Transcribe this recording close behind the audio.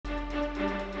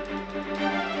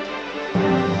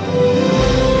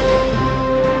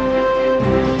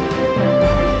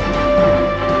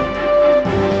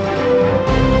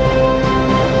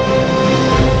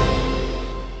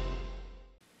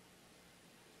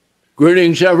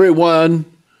Greetings, everyone.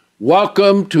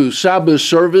 Welcome to Sabbath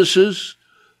services,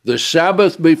 the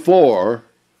Sabbath before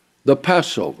the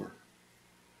Passover.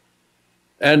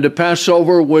 And the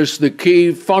Passover was the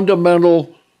key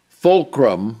fundamental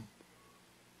fulcrum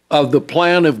of the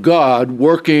plan of God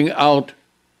working out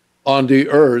on the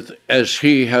earth as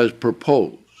he has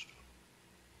proposed.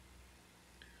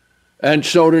 And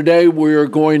so today we are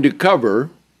going to cover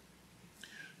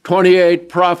 28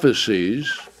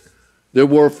 prophecies that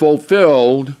were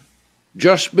fulfilled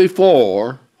just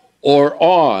before or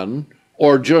on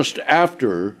or just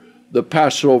after the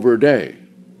Passover day.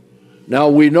 Now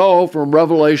we know from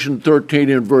Revelation 13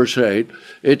 and verse 8,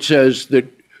 it says that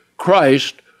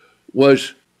Christ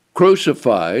was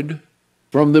crucified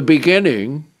from the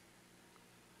beginning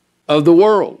of the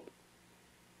world.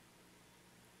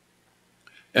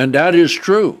 And that is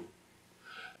true.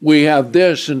 We have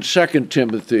this in 2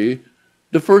 Timothy,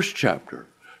 the first chapter.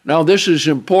 Now, this is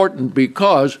important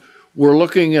because we're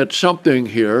looking at something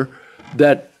here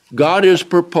that God has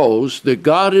proposed, that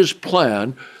God has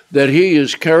planned, that he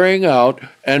is carrying out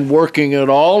and working it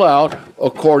all out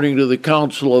according to the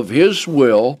counsel of his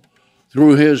will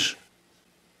through his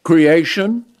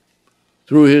creation,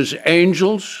 through his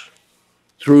angels,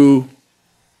 through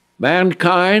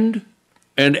mankind,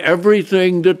 and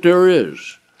everything that there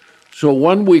is. So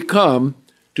when we come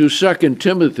to 2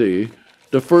 Timothy,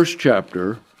 the first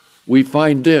chapter, we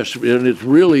find this, and it's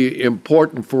really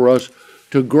important for us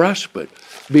to grasp it,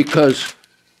 because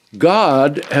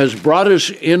God has brought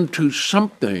us into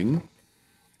something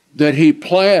that he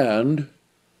planned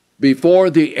before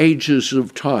the ages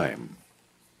of time.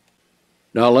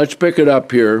 Now let's pick it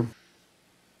up here.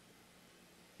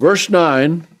 Verse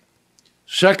 9,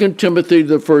 2 Timothy,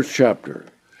 the first chapter.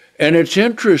 And it's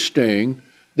interesting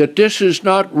that this is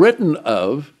not written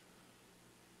of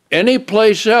any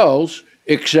place else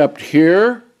except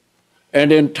here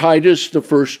and in Titus, the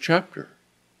first chapter.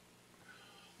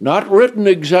 Not written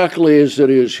exactly as it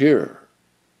is here.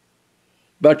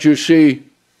 But you see,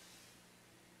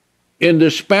 in the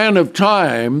span of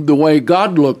time, the way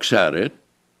God looks at it,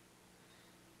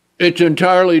 it's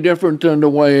entirely different than the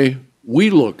way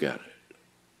we look at it.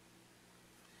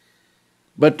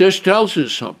 But this tells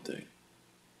us something.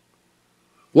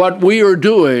 What we are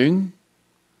doing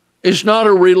is not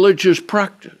a religious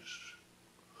practice.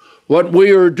 What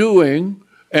we are doing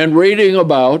and reading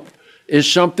about is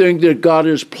something that God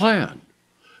has planned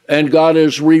and God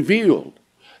has revealed.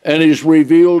 And he's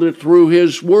revealed it through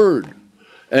his word.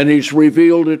 And he's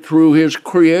revealed it through his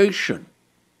creation.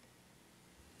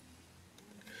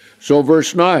 So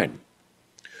verse 9,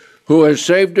 who has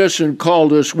saved us and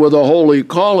called us with a holy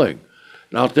calling.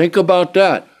 Now think about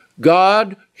that.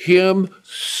 God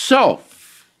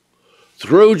himself,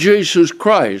 through Jesus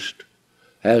Christ,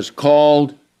 has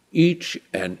called each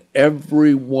and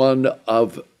every one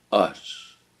of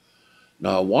us.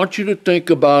 Now, I want you to think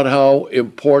about how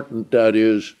important that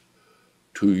is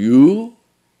to you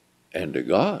and to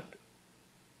God.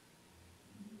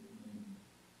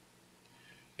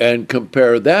 And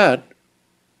compare that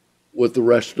with the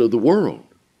rest of the world.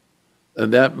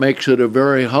 And that makes it a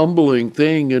very humbling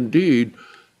thing indeed,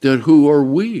 that who are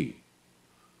we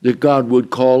that God would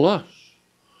call us?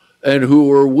 And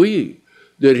who are we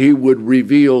that he would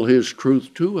reveal his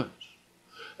truth to us?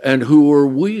 And who are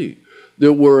we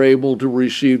that we're able to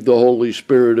receive the Holy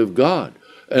Spirit of God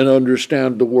and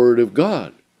understand the Word of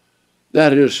God?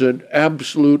 That is an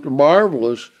absolute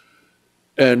marvelous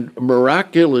and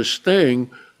miraculous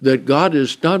thing that God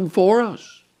has done for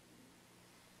us.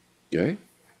 Okay?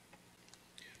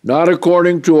 Not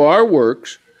according to our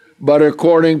works, but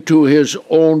according to his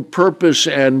own purpose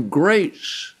and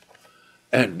grace.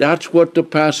 And that's what the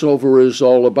Passover is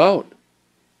all about,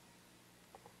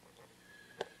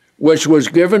 which was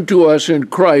given to us in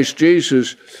Christ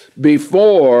Jesus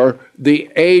before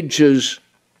the ages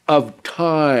of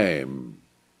time.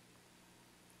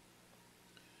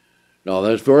 Now,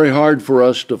 that's very hard for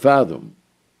us to fathom.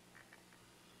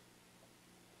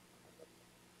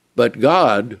 But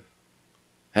God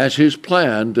has his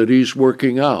plan that he's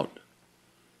working out.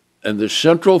 And the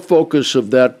central focus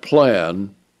of that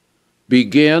plan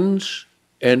begins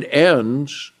and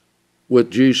ends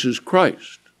with Jesus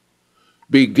Christ.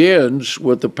 Begins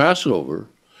with the Passover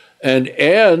and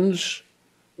ends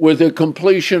with the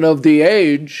completion of the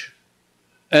age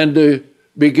and the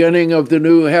beginning of the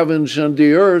new heavens and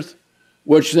the earth,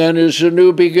 which then is a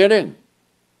new beginning.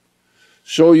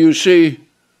 So you see,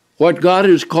 what God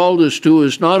has called us to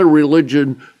is not a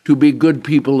religion to be good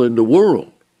people in the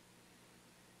world,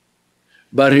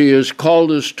 but he has called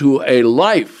us to a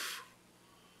life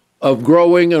of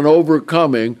growing and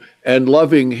overcoming and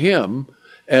loving him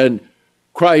and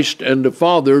Christ and the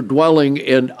Father dwelling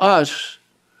in us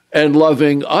and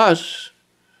loving us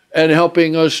and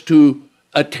helping us to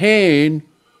attain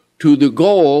to the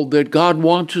goal that God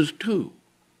wants us to.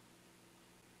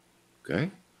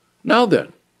 Okay? Now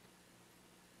then,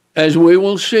 as we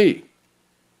will see,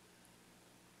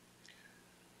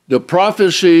 the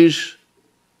prophecies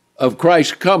of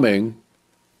Christ's coming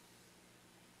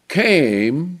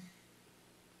came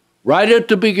right at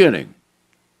the beginning.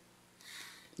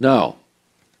 Now,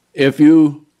 if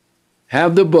you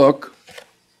have the book,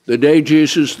 The Day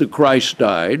Jesus the Christ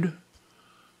Died,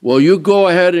 well, you go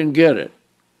ahead and get it.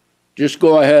 Just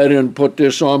go ahead and put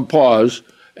this on pause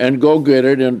and go get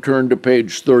it and turn to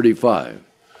page 35,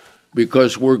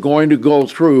 because we're going to go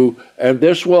through, and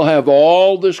this will have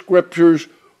all the scriptures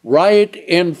right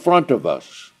in front of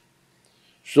us,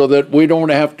 so that we don't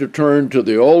have to turn to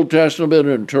the Old Testament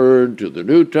and turn to the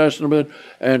New Testament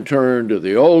and turn to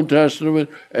the Old Testament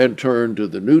and turn to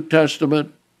the New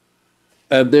Testament.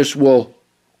 And this will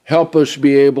help us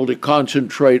be able to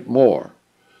concentrate more.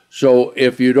 So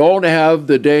if you don't have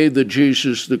The Day that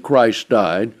Jesus the Christ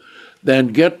Died, then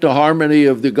get the Harmony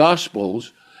of the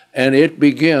Gospels, and it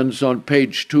begins on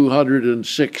page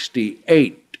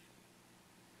 268.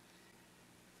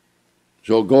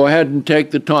 So go ahead and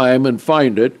take the time and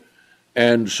find it,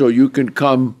 and so you can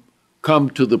come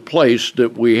to the place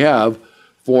that we have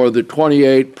for the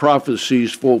 28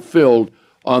 prophecies fulfilled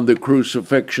on the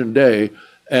crucifixion day,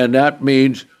 and that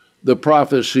means the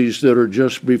prophecies that are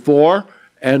just before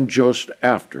and just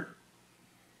after.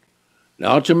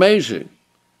 Now it's amazing,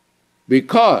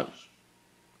 because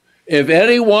if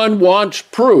anyone wants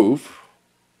proof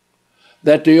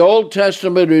that the Old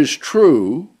Testament is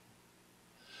true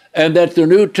and that the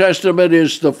New Testament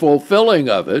is the fulfilling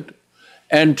of it,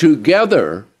 and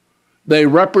together they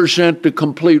represent the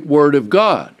complete Word of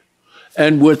God,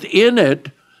 and within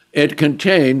it, it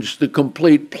contains the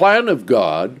complete plan of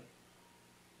God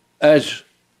as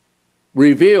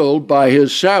revealed by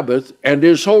His Sabbath and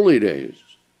His holy days.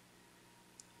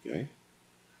 Okay?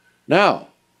 Now,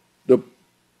 the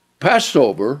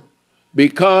Passover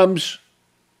becomes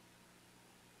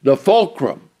the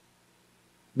fulcrum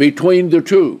between the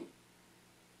two.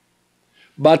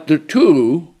 But the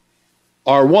two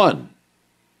are one.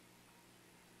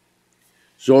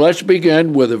 So let's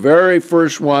begin with the very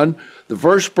first one, the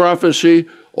first prophecy,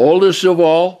 oldest of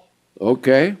all,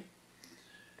 okay,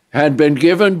 had been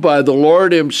given by the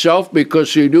Lord Himself,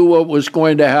 because He knew what was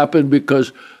going to happen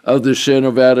because of the sin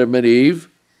of Adam and Eve,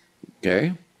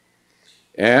 okay?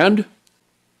 And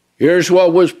here's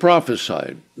what was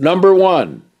prophesied. Number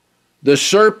one, the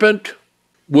serpent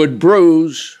would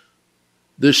bruise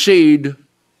the seed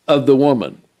of the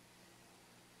woman.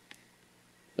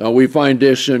 Now we find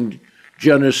this in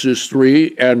Genesis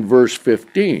 3 and verse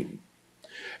 15.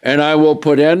 And I will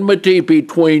put enmity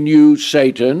between you,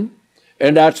 Satan,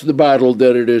 and that's the battle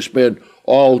that it has been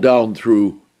all down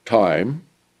through time,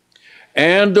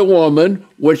 and the woman,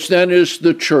 which then is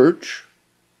the church,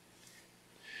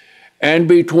 and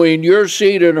between your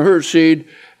seed and her seed,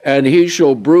 and he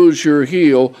shall bruise your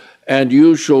heel, and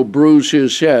you shall bruise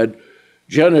his head.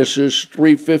 Genesis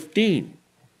 3:15.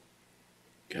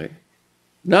 Okay.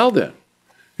 Now then,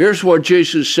 here's what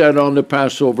Jesus said on the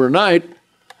Passover night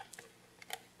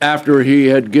after He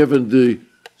had given the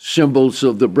symbols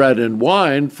of the bread and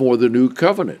wine for the new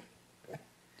covenant.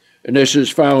 And this is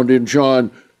found in John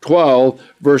 12,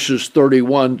 verses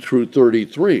 31 through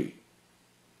 33.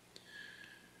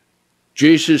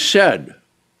 Jesus said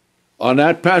on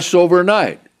that Passover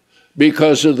night,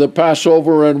 because of the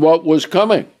Passover and what was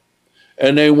coming,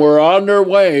 and they were on their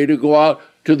way to go out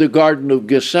to the Garden of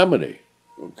Gethsemane,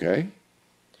 okay?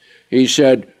 He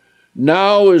said,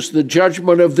 now is the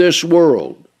judgment of this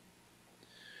world.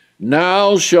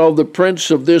 Now shall the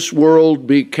prince of this world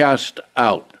be cast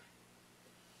out.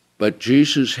 But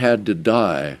Jesus had to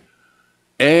die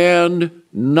and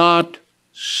not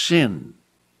sin.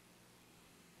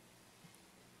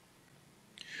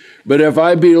 But if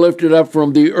I be lifted up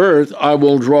from the earth, I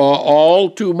will draw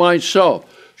all to myself,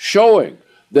 showing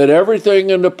that everything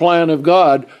in the plan of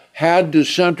God had to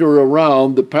center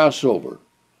around the Passover.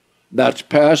 That's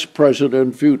past, present,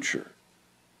 and future.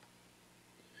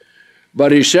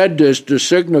 But He said this to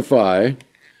signify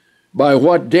by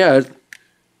what death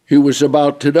He was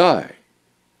about to die.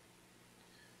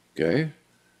 Okay?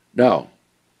 Now,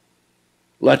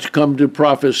 let's come to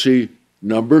prophecy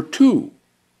number 2.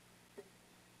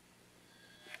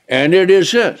 And it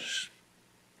is this,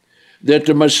 that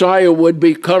the Messiah would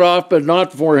be cut off, but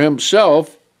not for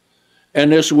Himself,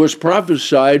 and this was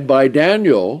prophesied by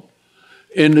Daniel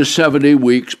in the 70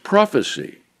 weeks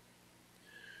prophecy.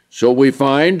 So we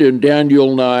find in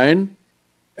Daniel 9,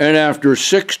 and after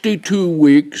 62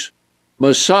 weeks,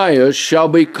 Messiah shall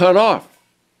be cut off,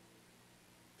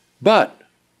 but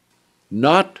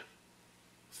not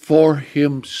for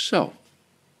himself.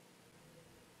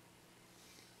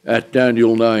 At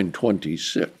Daniel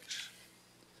 9:26.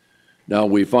 Now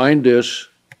we find this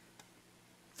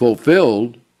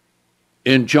fulfilled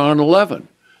in John 11.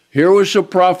 Here was a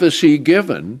prophecy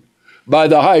given by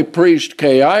the high priest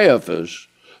Caiaphas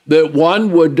that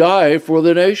one would die for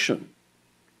the nation.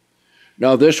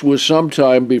 Now this was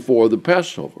sometime before the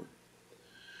Passover.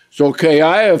 So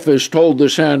Caiaphas told the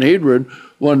Sanhedrin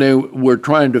when they were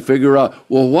trying to figure out,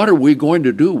 well, what are we going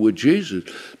to do with Jesus?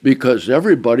 Because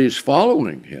everybody's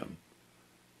following him.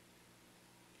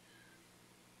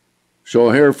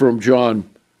 So here from John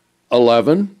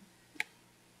 11,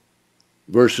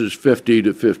 verses 50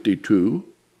 to 52,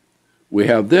 we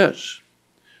have this.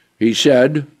 He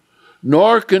said,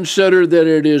 nor consider that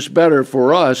it is better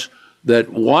for us that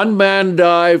one man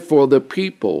die for the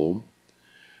people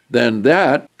than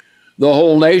that the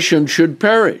whole nation should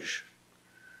perish.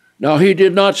 Now, he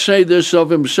did not say this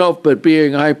of himself, but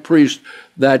being high priest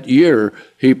that year,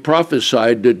 he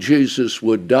prophesied that Jesus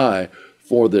would die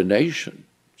for the nation,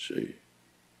 see.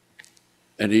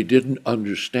 And he didn't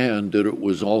understand that it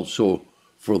was also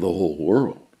for the whole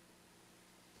world.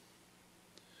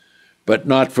 But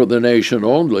not for the nation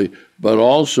only, but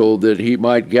also that he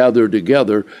might gather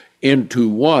together into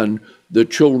one the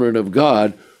children of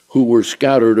God who were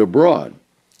scattered abroad.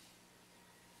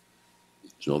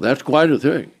 So that's quite a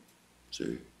thing.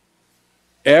 See,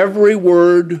 every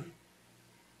word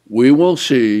we will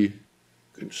see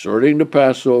concerning the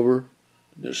Passover,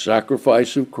 the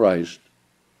sacrifice of Christ,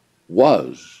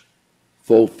 was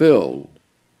fulfilled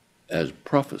as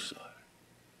prophesied.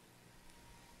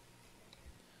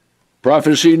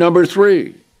 Prophecy number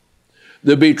 3.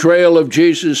 The betrayal of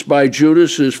Jesus by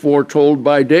Judas is foretold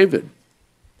by David.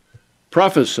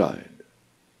 Prophesied.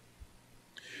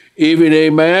 Even a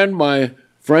man, my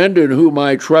friend in whom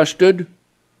I trusted,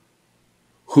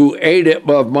 who ate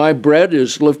of my bread,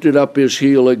 is lifted up his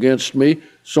heel against me.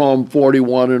 Psalm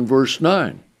 41 and verse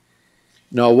 9.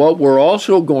 Now, what we're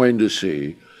also going to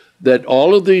see, that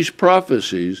all of these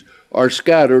prophecies are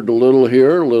scattered a little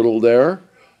here, a little there,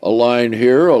 a line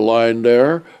here, a line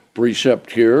there,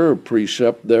 precept here, a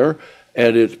precept there,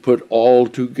 and it's put all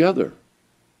together.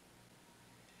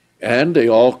 And they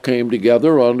all came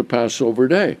together on the Passover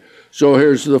day. So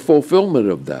here's the fulfillment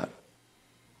of that.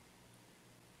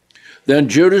 Then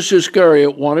Judas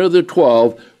Iscariot, one of the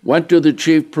 12, went to the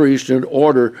chief priest in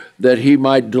order that he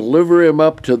might deliver him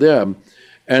up to them.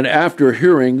 And after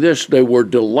hearing this, they were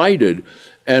delighted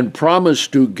and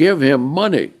promised to give him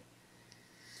money.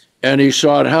 And he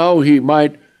sought how he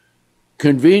might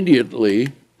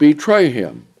conveniently betray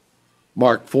him.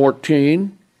 Mark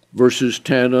 14, verses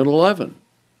 10 and 11.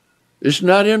 Isn't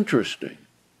that interesting?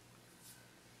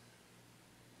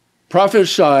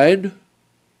 Prophesied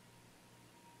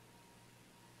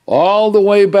all the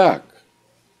way back,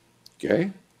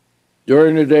 okay,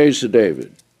 during the days of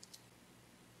David.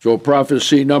 So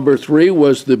prophecy number 3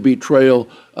 was the betrayal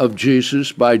of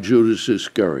Jesus by Judas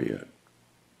Iscariot.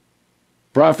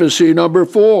 Prophecy number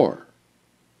 4,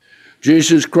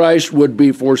 Jesus Christ would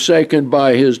be forsaken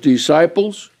by his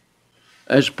disciples,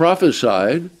 as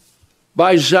prophesied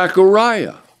by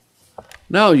Zechariah.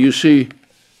 Now you see,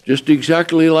 just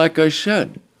exactly like I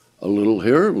said, a little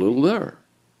here, a little there.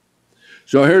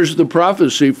 So here's the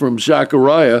prophecy from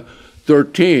Zechariah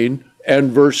 13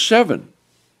 and verse 7.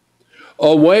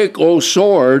 Awake, O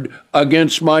sword,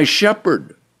 against my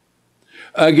shepherd,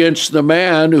 against the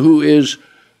man who is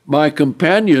my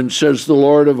companion, says the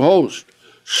Lord of hosts.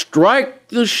 Strike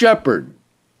the shepherd,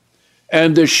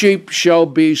 and the sheep shall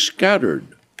be scattered.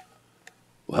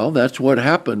 Well, that's what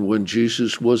happened when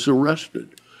Jesus was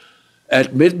arrested.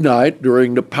 At midnight,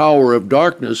 during the power of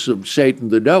darkness of Satan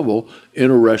the devil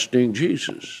in arresting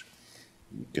Jesus.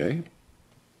 Okay?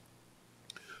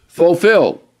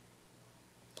 Fulfilled.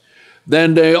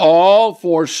 Then they all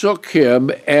forsook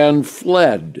him and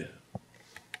fled.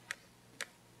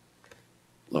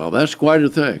 Well, that's quite a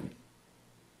thing.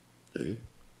 See?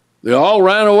 They all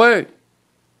ran away.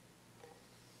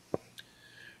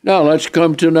 Now let's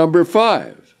come to number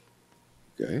 5.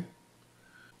 Okay?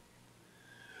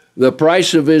 The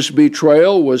price of his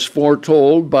betrayal was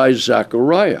foretold by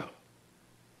Zechariah.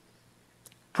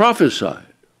 Prophesied.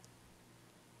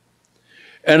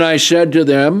 And I said to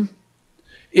them,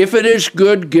 if it is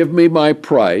good, give me my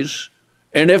price,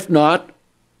 and if not,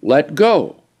 let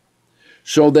go.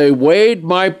 So they weighed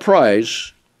my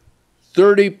price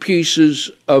 30 pieces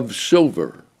of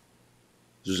silver.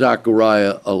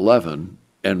 Zechariah 11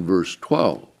 and verse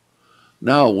 12.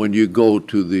 Now, when you go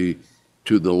to the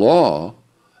law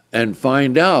and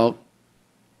find out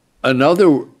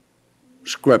another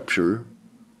scripture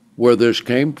where this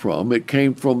came from, it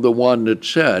came from the one that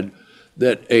said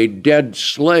that a dead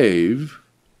slave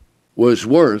was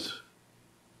worth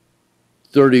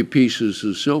 30 pieces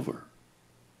of silver.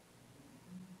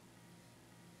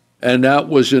 And that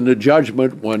was in the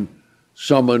judgment when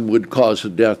someone would cause the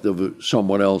death of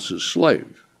someone else's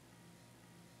slave.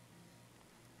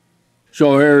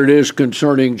 So here it is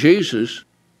concerning Jesus,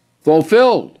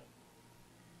 fulfilled.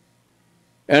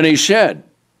 And he said,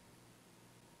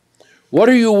 "What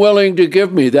are you willing to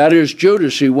give me?" That is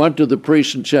Judas. He went to the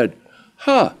priest and said,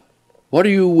 "What are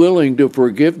you willing to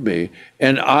forgive me?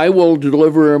 And I will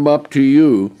deliver him up to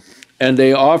you." And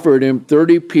they offered him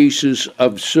 30 pieces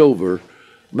of silver,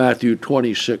 Matthew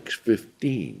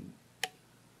 26:15.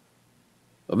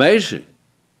 Amazing.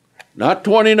 Not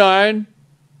 29,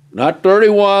 not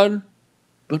 31,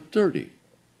 but 30.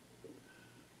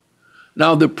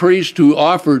 Now the priest who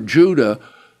offered Judah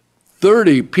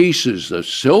 30 pieces of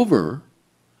silver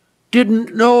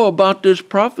didn't know about this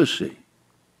prophecy.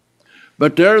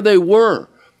 But there they were,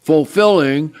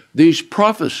 fulfilling these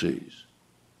prophecies.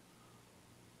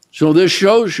 So this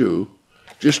shows you,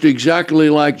 just exactly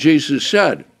like Jesus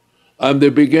said, "I'm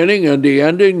the beginning and the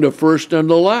ending, the first and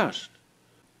the last."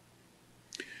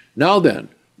 Now then,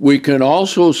 we can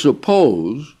also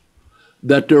suppose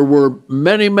that there were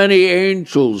many, many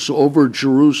angels over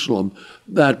Jerusalem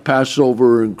that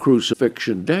Passover and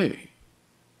Crucifixion Day,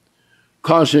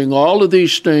 causing all of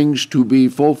these things to be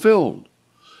fulfilled.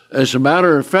 As a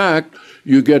matter of fact,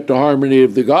 you get the harmony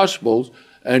of the Gospels,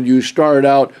 and you start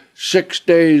out 6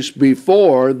 days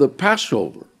before the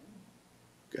Passover.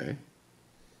 Okay?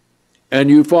 And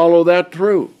you follow that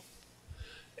through.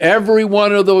 Every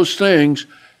one of those things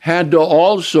had to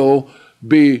also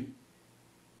be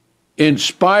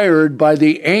inspired by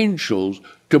the angels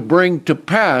to bring to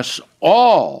pass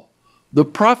all the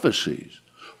prophecies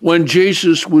when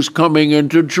Jesus was coming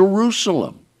into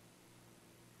Jerusalem.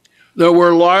 There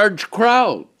were large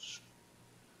crowds.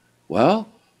 Well,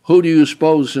 who do you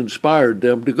suppose inspired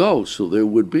them to go so they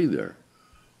would be there?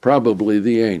 Probably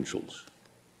the angels.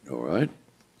 All right?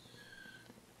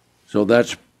 So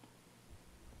that's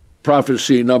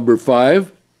prophecy number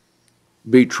 5,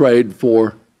 betrayed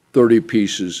for 30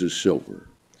 pieces of silver.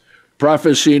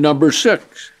 Prophecy number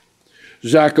 6,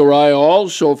 Zechariah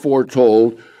also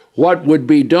foretold what would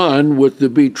be done with the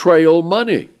betrayal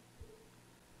money.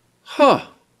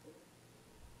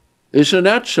 Isn't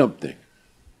that something?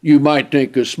 You might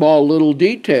think a small little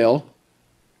detail,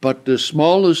 but the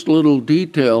smallest little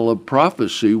detail of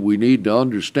prophecy we need to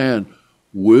understand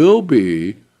will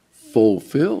be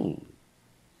fulfilled.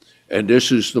 And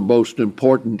this is the most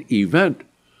important event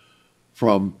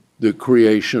from the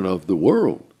creation of the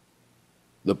world,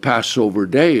 the Passover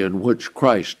day in which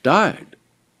Christ died.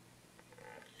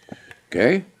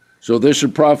 Okay, so this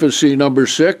is prophecy number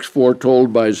 6,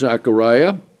 foretold by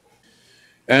Zechariah.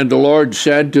 "And the Lord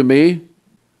said to me,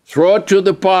 throw it to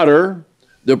the potter,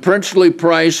 the princely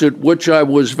price at which I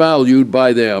was valued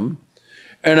by them.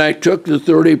 And I took the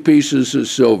 30 pieces of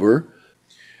silver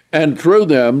and threw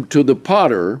them to the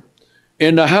potter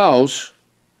in the house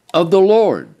of the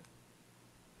Lord."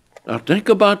 Now think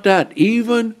about that.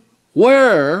 Even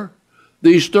where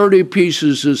these 30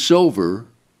 pieces of silver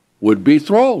would be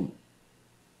thrown.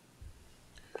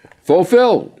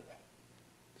 Fulfilled.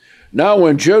 Now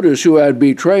when Judas, who had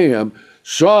betrayed him,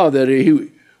 saw that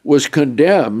he was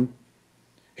condemned,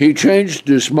 he changed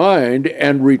his mind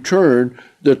and returned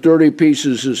the 30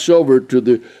 pieces of silver to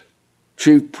the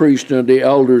chief priest and the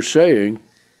elders, saying,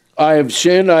 "I have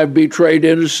sinned, I have betrayed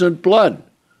innocent blood."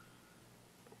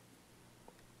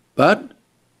 But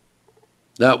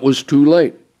that was too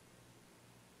late.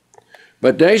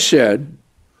 But they said,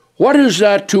 "What is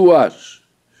that to us?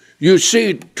 You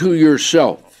see to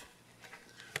yourself."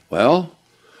 Well,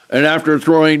 and after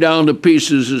throwing down the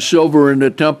pieces of silver in the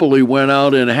temple, he went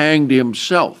out and hanged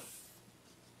himself.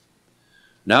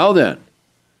 Now then,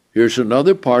 here's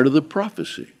another part of the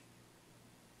prophecy.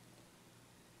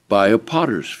 By a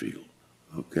potter's field,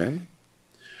 okay?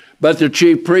 But the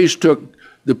chief priest took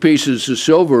the pieces of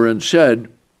silver and said,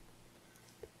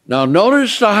 now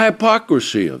notice the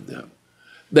hypocrisy of them.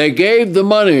 They gave the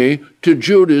money to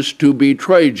Judas to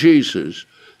betray Jesus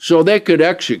so they could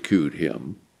execute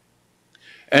him.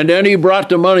 And then he brought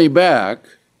the money back,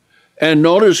 and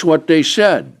notice what they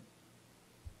said.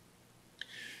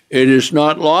 It is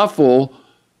not lawful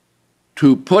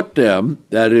to put them,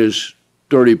 that is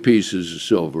 30 pieces of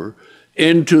silver,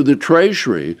 into the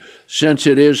treasury, since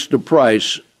it is the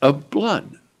price of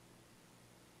blood.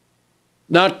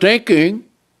 Not thinking,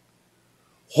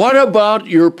 what about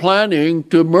your planning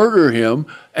to murder him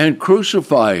and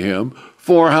crucify him?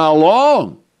 For how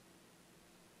long?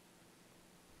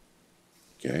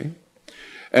 Okay.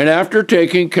 And after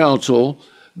taking counsel,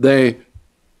 they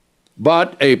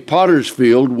bought a potter's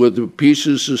field with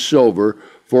pieces of silver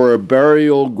for a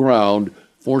burial ground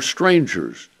for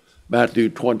strangers. Matthew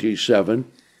 27,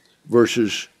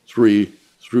 verses 3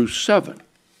 through 7.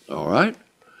 All right?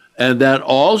 And that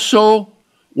also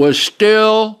was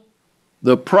still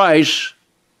the price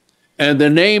and the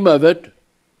name of it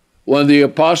when the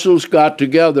apostles got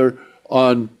together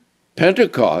on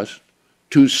Pentecost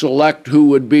to select who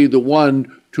would be the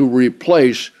one to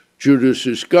replace Judas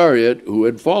Iscariot, who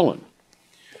had fallen.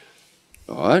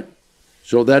 All right?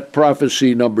 So that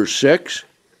prophecy number 6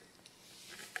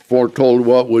 foretold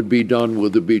what would be done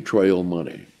with the betrayal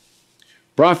money.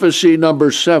 Prophecy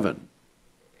number 7.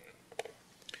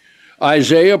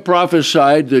 Isaiah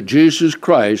prophesied that Jesus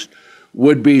Christ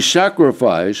would be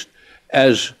sacrificed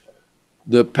as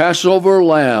the Passover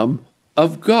lamb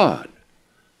of God.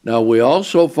 Now we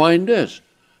also find this.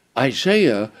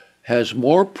 Isaiah has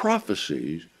more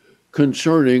prophecies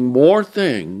concerning more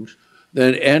things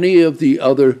than any of the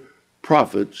other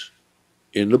prophets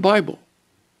in the Bible.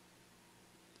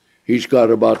 He's got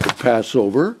about the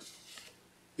Passover.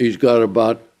 He's got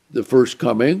about the first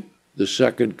coming, the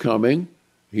second coming.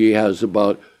 He has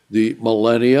about the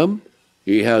millennium.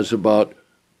 He has about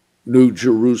New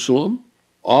Jerusalem,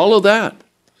 all of that.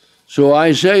 So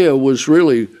Isaiah was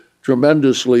really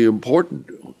tremendously important,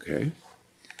 okay?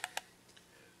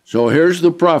 So here's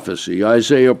the prophecy.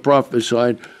 Isaiah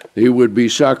prophesied he would be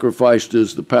sacrificed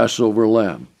as the Passover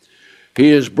lamb. He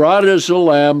is brought as a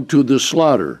lamb to the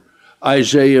slaughter.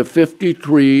 Isaiah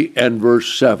 53 and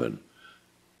verse 7.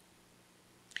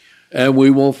 And we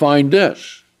will find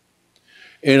this.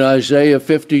 In Isaiah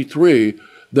 53,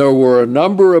 there were a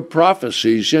number of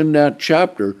prophecies in that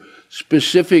chapter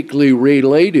specifically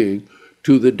relating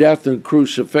to the death and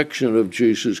crucifixion of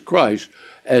Jesus Christ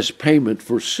as payment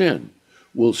for sin.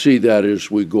 We'll see that as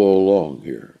we go along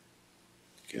here.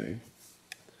 Okay.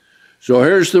 So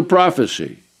here's the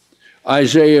prophecy.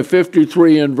 Isaiah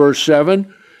 53 and verse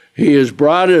 7, he is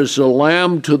brought as a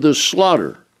lamb to the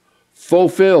slaughter,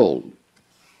 fulfilled.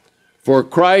 For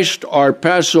Christ, our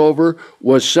Passover,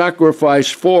 was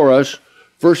sacrificed for us,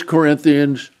 1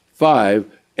 Corinthians 5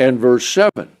 and verse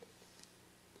 7.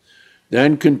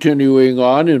 Then continuing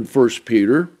on in 1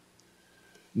 Peter,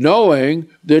 knowing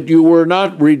that you were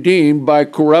not redeemed by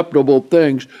corruptible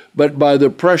things, but by the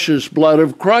precious blood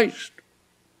of Christ,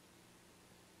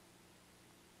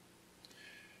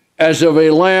 as of a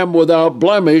lamb without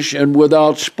blemish and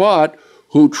without spot,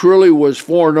 who truly was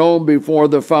foreknown before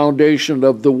the foundation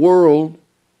of the world,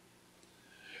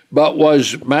 but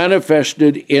was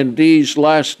manifested in these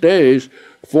last days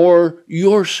for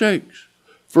your sakes.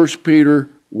 1 Peter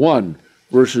 1,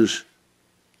 verses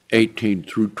 18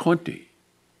 through 20.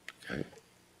 Okay.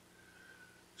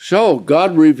 So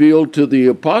God revealed to the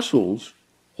apostles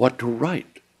what to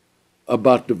write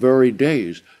about the very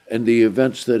days and the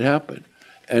events that happened,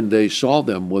 and they saw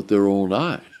them with their own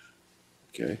eyes.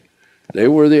 Okay. They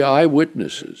were the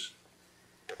eyewitnesses.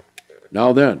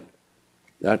 Now then,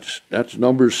 that's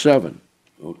number 7,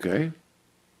 okay?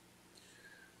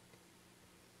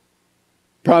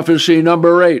 Prophecy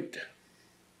number 8.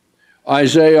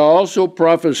 Isaiah also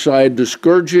prophesied the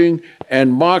scourging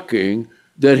and mocking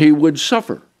that he would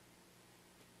suffer.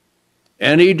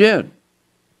 And he did,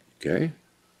 okay?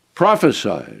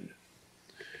 Prophesied.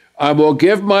 I will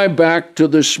give my back to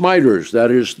the smiters,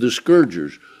 that is, the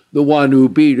scourgers, the one who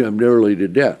beat him nearly to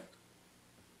death,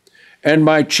 and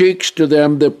my cheeks to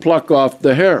them that pluck off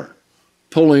the hair,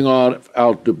 pulling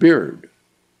out the beard.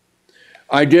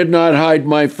 I did not hide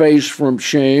my face from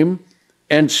shame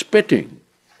and spitting.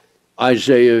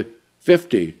 Isaiah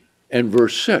 50 and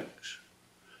verse 6.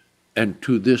 And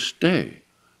to this day,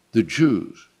 the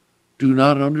Jews do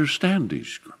not understand these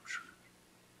scriptures.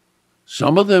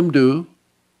 Some of them do,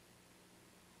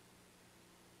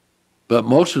 but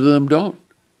most of them don't.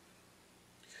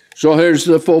 So here's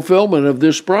the fulfillment of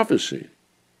this prophecy.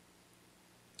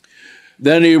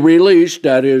 Then he released,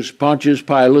 that is, Pontius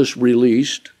Pilate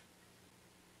released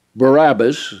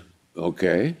Barabbas,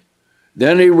 okay.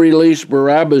 Then he released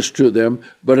Barabbas to them,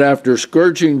 but after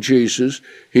scourging Jesus,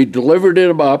 he delivered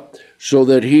him up so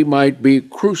that he might be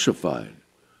crucified.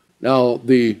 Now,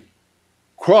 the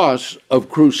cross of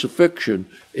crucifixion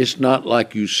is not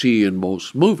like you see in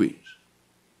most movies.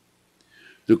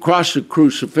 The cross of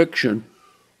crucifixion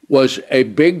was a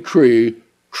big tree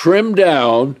trimmed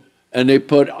down, and they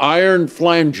put iron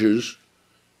flanges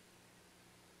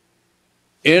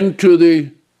into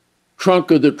the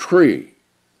trunk of the tree.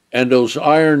 And those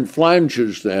iron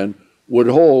flanges then would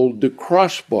hold the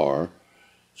crossbar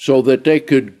so that they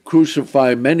could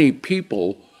crucify many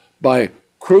people by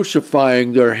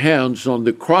crucifying their hands on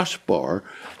the crossbar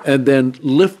and then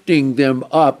lifting them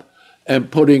up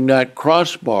and putting that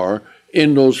crossbar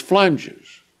in those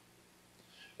flanges.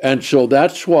 And so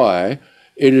that's why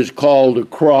it is called a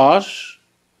cross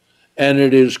and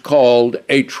it is called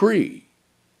a tree.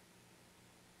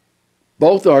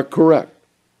 Both are correct.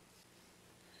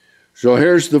 So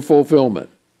here's the fulfillment.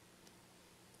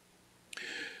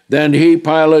 Then he,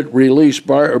 Pilate, released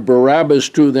Barabbas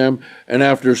to them, and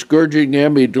after scourging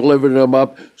him, he delivered him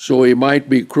up so he might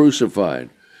be crucified.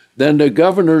 Then the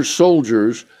governor's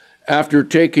soldiers, after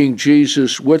taking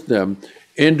Jesus with them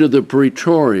into the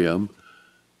praetorium,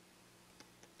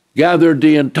 gathered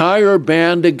the entire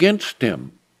band against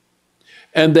him,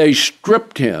 and they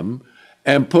stripped him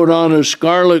and put on a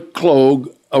scarlet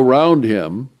cloak around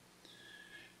him,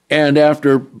 and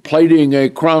after plaiting a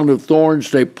crown of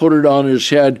thorns, they put it on his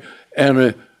head and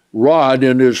a rod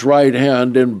in his right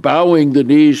hand, and bowing the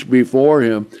knees before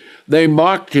him, they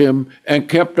mocked him and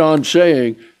kept on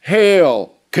saying,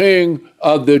 "Hail, King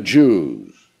of the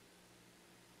Jews."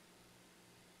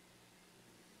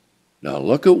 Now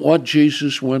look at what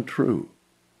Jesus went through.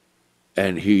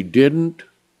 And he didn't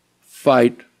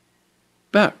fight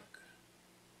back.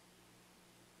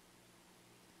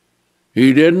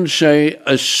 He didn't say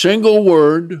a single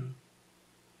word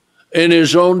in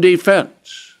his own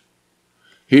defense.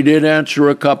 He did answer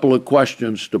a couple of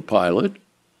questions to Pilate,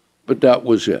 but that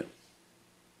was it.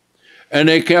 And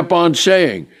they kept on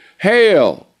saying,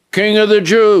 "Hail, King of the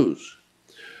Jews."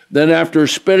 Then after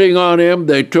spitting on him,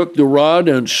 they took the rod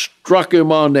and struck him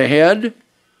on the head.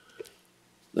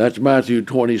 That's Matthew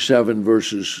 27,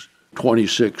 verses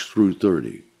 26 through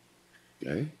 30.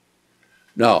 Okay?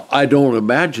 Now, I don't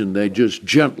imagine they just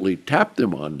gently tapped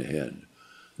him on the head.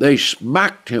 They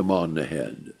smacked him on the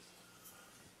head.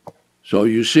 So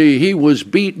you see, he was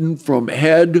beaten from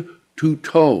head to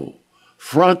toe,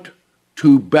 front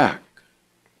to back.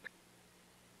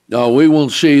 Now, we will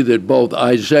see that both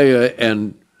Isaiah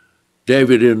and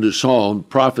David in the Psalm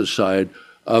prophesied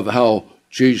of how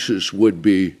Jesus would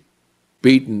be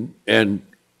beaten and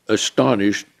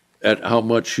astonished at how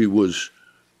much he was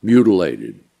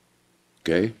mutilated.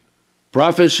 Okay?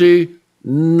 Prophecy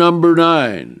number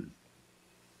 9.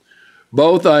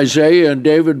 Both Isaiah and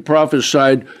David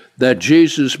prophesied that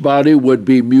Jesus' body would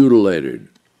be mutilated.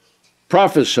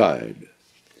 Prophesied.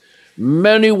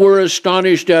 Many were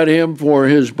astonished at him, for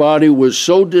his body was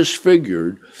so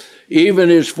disfigured, even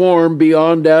his form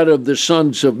beyond that of the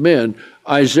sons of men.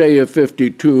 Isaiah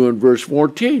 52 and verse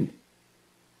 14.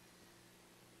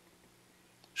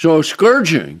 So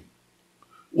scourging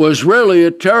was really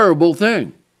a terrible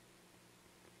thing.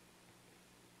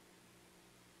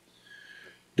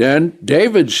 Then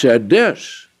David said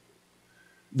this,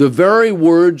 the very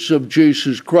words of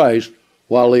Jesus Christ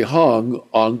while he hung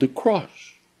on the cross.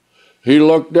 He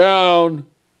looked down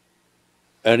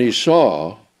and he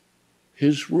saw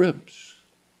his ribs.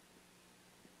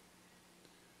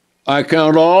 I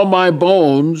count all my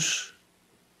bones,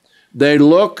 they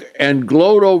look and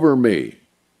gloat over me.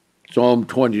 Psalm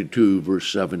 22, verse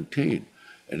 17.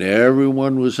 And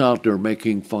everyone was out there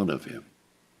making fun of him.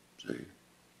 See?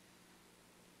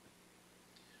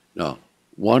 Now,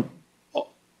 want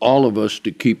all of us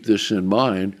to keep this in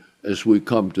mind as we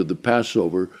come to the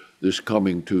Passover this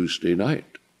coming Tuesday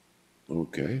night.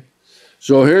 Okay?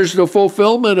 So here's the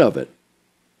fulfillment of it.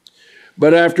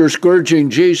 But after scourging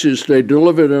Jesus, they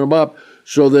delivered him up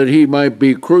so that he might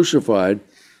be crucified.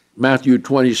 Matthew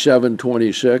 27,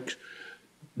 26.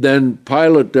 Then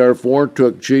Pilate, therefore,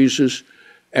 took Jesus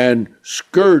and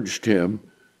scourged him.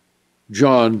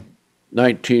 John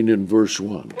 19 and verse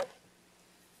 1.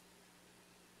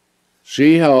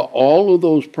 See how all of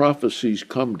those prophecies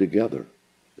come together.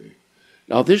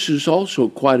 Now, this is also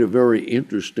quite a very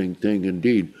interesting thing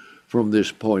indeed from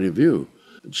this point of view.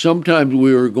 Sometimes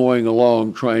we are going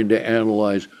along trying to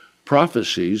analyze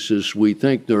prophecies as we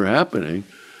think they're happening,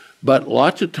 but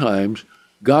lots of times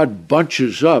God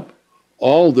bunches up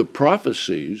all the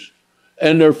prophecies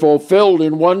and they're fulfilled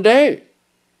in one day.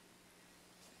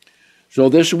 So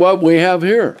this is what we have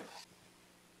here.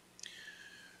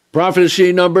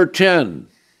 Prophecy number 10.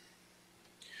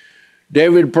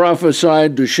 David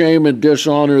prophesied the shame and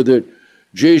dishonor that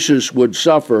Jesus would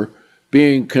suffer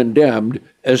being condemned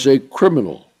as a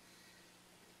criminal.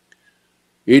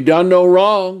 He done no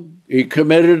wrong. He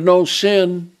committed no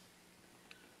sin.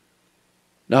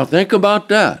 Now think about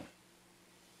that.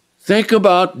 Think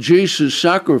about Jesus'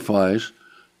 sacrifice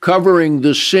covering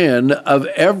the sin of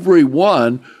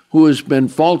everyone who has been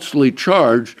falsely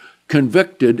charged,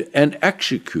 convicted, and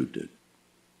executed.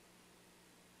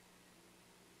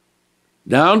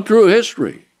 Down through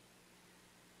history.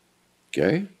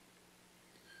 Okay?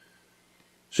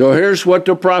 So here's what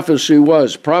the prophecy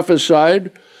was.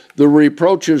 Prophesied, the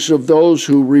reproaches of those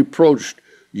who reproached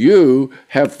you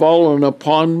have fallen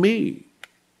upon me.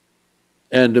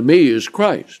 And to me is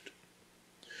Christ.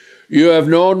 You have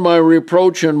known my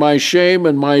reproach and my shame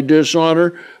and my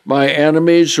dishonor. My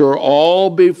enemies are all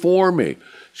before me.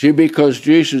 See, because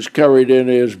Jesus carried in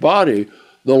his body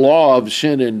the law of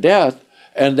sin and death,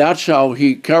 and that's how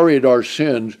he carried our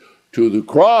sins to the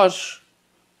cross,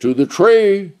 to the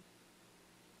tree.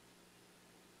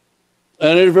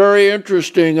 And it's very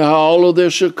interesting how all of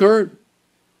this occurred.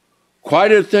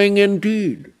 Quite a thing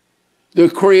indeed. The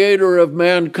creator of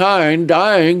mankind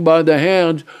dying by the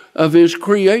hands of his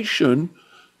creation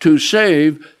to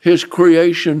save his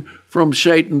creation from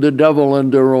Satan, the devil,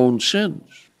 and their own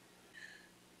sins.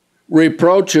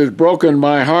 Reproach has broken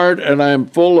my heart, and I am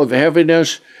full of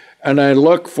heaviness, and I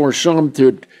look for some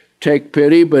to take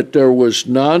pity, but there was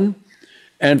none,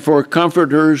 and for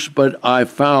comforters, but I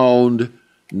found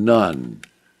none.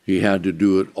 He had to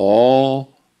do it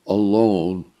all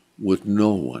alone with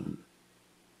no one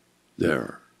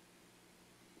there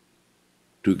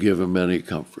to give him any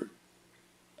comfort.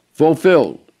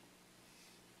 Fulfilled.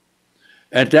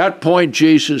 At that point,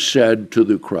 Jesus said to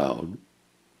the crowd,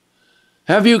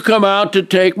 have you come out to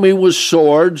take me with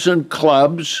swords and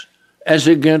clubs as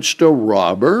against a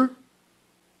robber?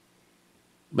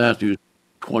 Matthew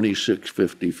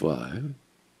 26:55.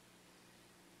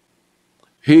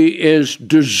 He is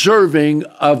deserving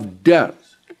of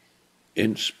death,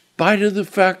 in spite of the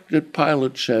fact that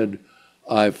Pilate said,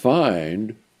 I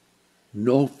find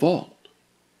no fault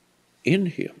in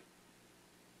him.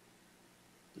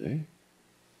 See?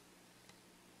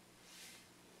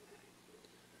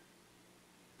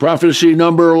 Prophecy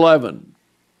number 11.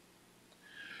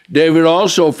 David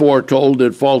also foretold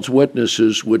that false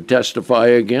witnesses would testify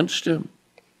against him.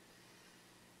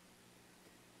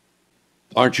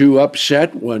 Aren't you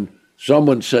upset when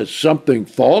someone says something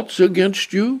false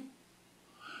against you?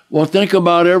 Well, think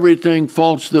about everything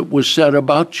false that was said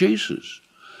about Jesus.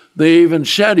 They even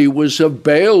said he was of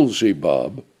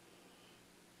Beelzebub,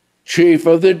 chief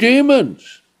of the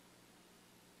demons.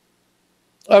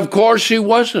 Of course he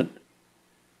wasn't.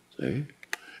 See?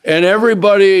 And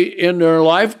everybody in their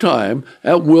lifetime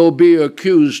will be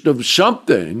accused of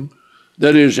something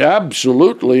that is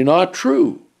absolutely not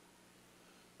true.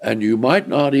 And you might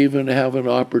not even have an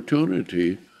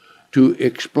opportunity to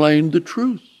explain the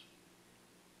truth.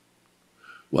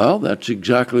 Well, that's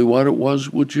exactly what it was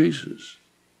with Jesus.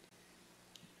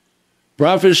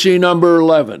 Prophecy number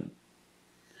 11.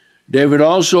 David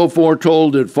also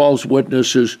foretold that false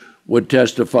witnesses would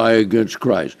testify against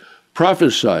Christ.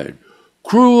 Prophesied,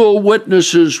 cruel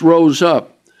witnesses rose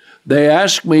up. They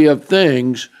asked me of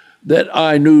things that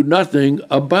I knew nothing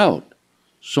about.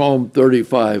 Psalm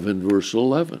 35 and verse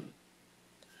 11.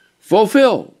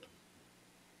 Fulfilled.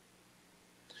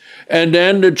 And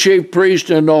then the chief priest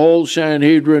and the whole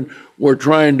Sanhedrin were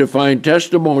trying to find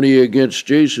testimony against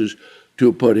Jesus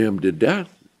to put him to death.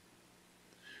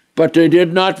 But they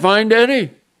did not find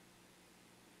any.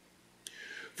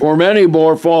 For many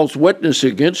bore false witness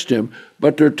against him,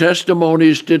 but their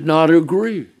testimonies did not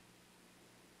agree.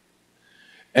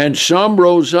 And some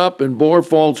rose up and bore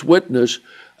false witness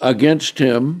against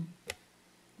him.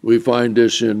 We find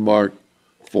this in Mark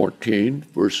 14,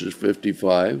 verses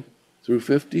 55 through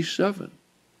 57.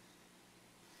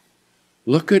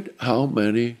 Look at how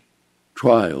many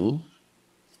trials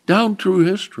down through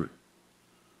history.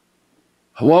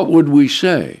 What would we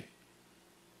say?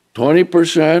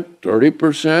 20%,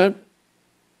 30%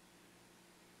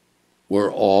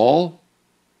 were all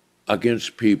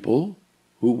against people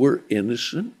who were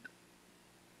innocent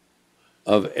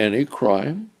of any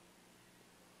crime.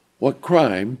 What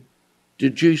crime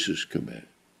did Jesus commit?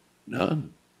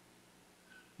 None.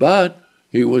 But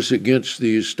he was against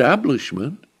the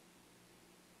establishment,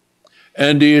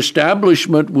 and the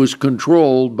establishment was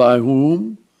controlled by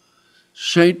whom?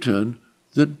 Satan,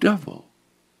 the devil.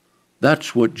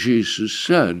 That's what Jesus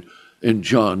said in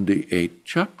John the 8th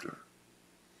chapter.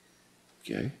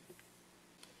 Okay.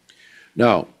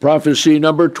 Now, prophecy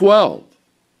number 12.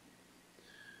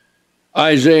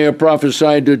 Isaiah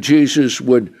prophesied that Jesus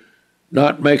would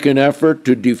not make an effort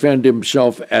to defend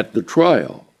himself at the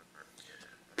trial.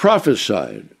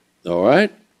 Prophesied, all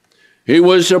right? He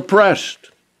was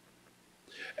oppressed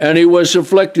And he was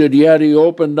afflicted, yet he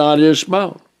opened not his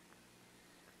mouth.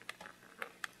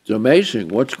 It's amazing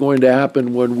what's going to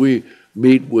happen when we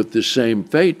meet with the same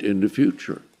fate in the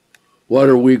future. What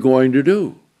are we going to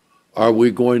do? Are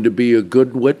we going to be a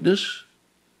good witness?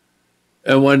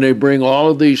 And when they bring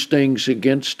all of these things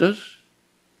against us,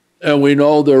 and we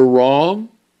know they're wrong,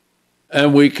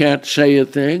 and we can't say a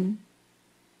thing,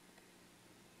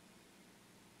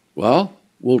 well,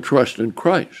 we'll trust in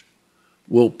Christ.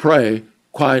 We'll pray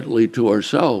quietly to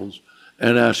ourselves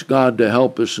and ask God to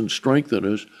help us and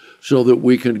strengthen us so that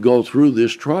we can go through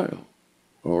this trial.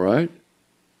 All right?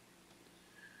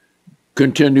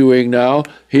 Continuing now,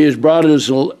 he has brought as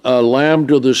a lamb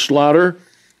to the slaughter,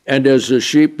 and as a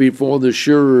sheep before the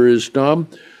shearer is dumb,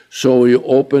 so he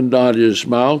opened not his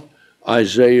mouth.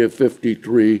 Isaiah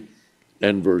 53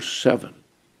 and verse 7.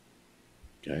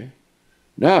 Okay?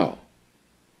 Now,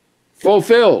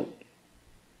 fulfilled.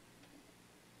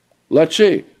 Let's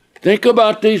see. Think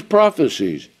about these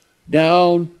prophecies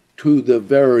down to the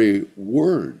very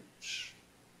words.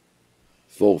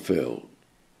 Fulfilled.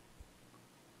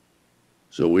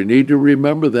 So we need to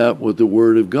remember that with the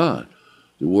Word of God.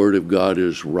 The Word of God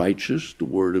is righteous. The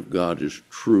Word of God is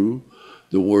true.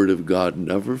 The Word of God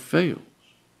never fails.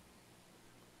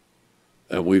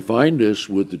 And we find this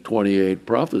with the 28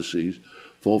 prophecies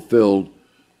fulfilled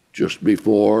just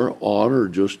before, on, or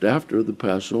just after the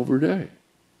Passover day.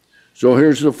 So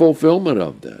here's the fulfillment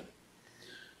of that.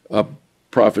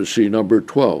 Prophecy number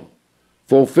 12.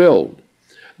 Fulfilled.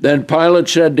 Then Pilate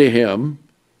said to him,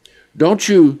 "Don't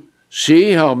you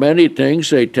see how many things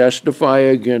they testify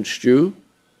against you?"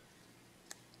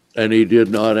 And he did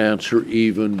not answer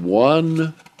even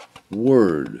one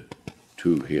word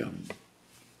to him.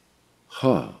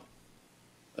 And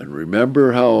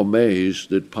remember how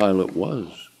amazed that Pilate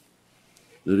was,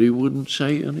 that he wouldn't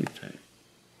say anything.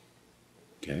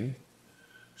 Okay?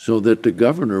 So that the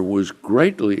governor was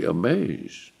greatly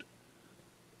amazed.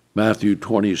 Matthew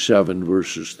 27,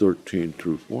 verses 13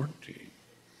 through 14.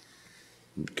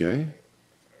 Okay?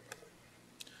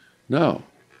 Now,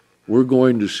 we're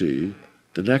going to see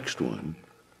the next one,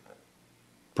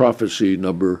 prophecy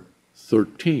number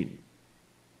 13.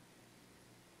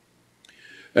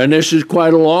 And this is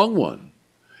quite a long one,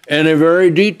 and a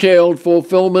very detailed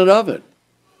fulfillment of it.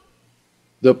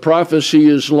 The prophecy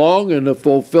is long, and the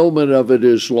fulfillment of it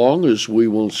is long, as we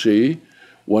will see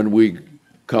when we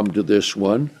come to this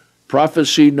one.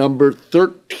 Prophecy number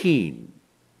 13.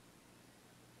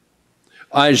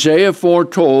 Isaiah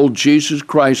foretold Jesus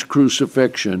Christ's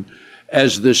crucifixion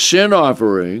as the sin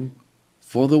offering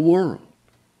for the world.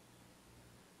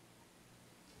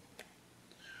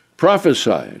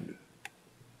 Prophesied,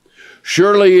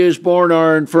 surely he has borne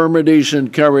our infirmities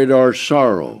and carried our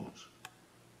sorrows.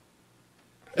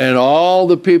 And all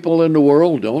the people in the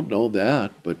world don't know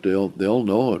that, but they'll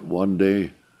know it one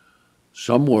day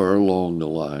somewhere along the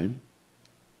line.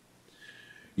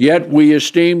 Yet we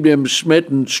esteemed him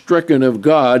smitten, stricken of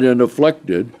God, and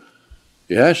afflicted.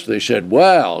 Yes, they said,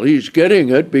 well, he's getting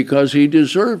it because he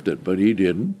deserved it, but he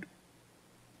didn't.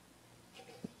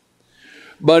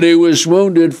 But he was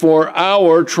wounded for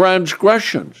our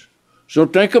transgressions. So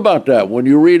think about that. When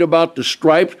you read about the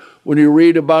stripes, when you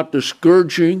read about the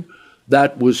scourging,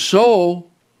 that was so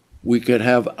we could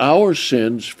have our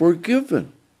sins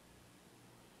forgiven.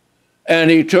 And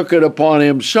he took it upon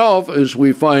himself, as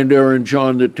we find there in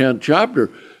John the 10th chapter.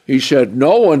 He said,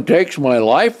 no one takes my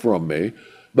life from me,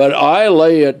 but I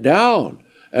lay it down,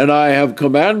 and I have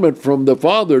commandment from the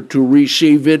Father to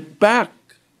receive it back.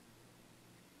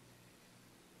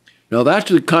 Now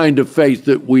that's the kind of faith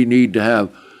that we need to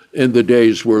have in the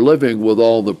days we're living, with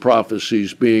all the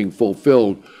prophecies being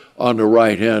fulfilled on the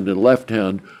right hand and left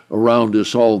hand around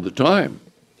us all the time.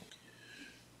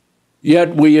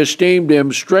 Yet we esteemed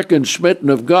him stricken, smitten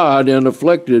of God, and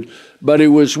afflicted, but he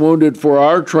was wounded for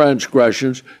our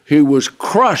transgressions. He was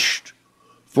crushed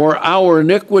for our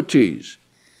iniquities.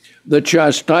 The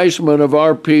chastisement of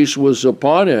our peace was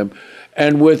upon him,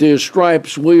 and with his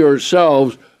stripes we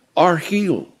ourselves are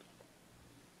healed.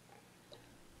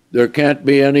 There can't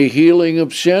be any healing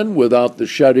of sin without the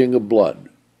shedding of blood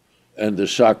and the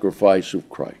sacrifice of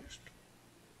Christ.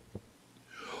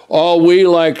 All we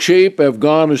like sheep have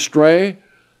gone astray.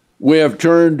 We have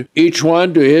turned each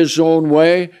one to his own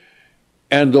way,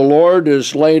 and the Lord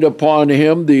has laid upon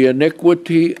him the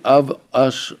iniquity of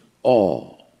us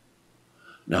all.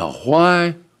 Now,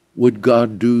 why would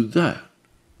God do that?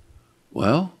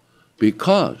 Well,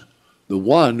 because the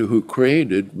one who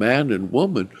created man and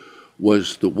woman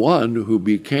was the one who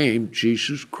became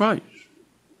Jesus Christ.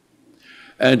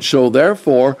 And so,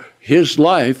 therefore, his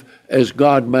life, as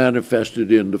God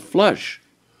manifested in the flesh,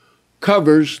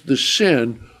 covers the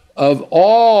sin of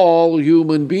all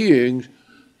human beings,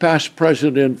 past,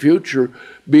 present, and future,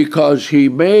 because he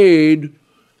made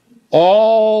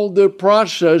all the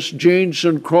processed genes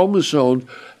and chromosomes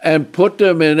and put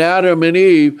them in Adam and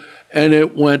Eve, and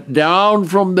it went down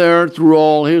from there through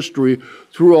all history,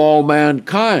 through all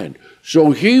mankind.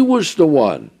 So he was the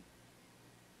one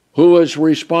who was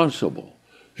responsible.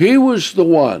 He was the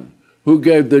one who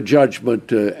gave the judgment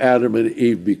to Adam and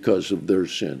Eve because of their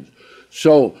sins.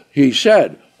 So he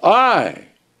said, I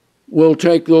will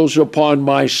take those upon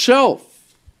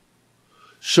myself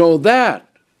so that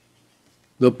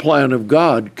the plan of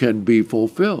God can be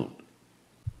fulfilled.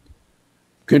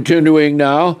 Continuing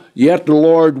now, yet the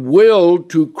Lord willed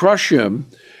to crush him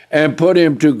and put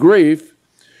him to grief.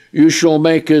 You shall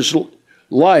make his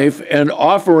life an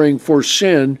offering for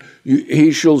sin.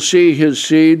 He shall see his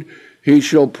seed. He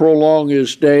shall prolong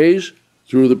his days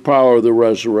through the power of the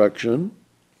resurrection.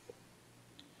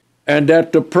 And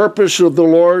that the purpose of the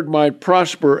Lord might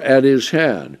prosper at his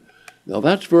hand. Now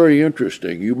that's very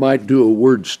interesting. You might do a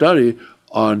word study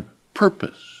on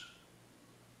purpose.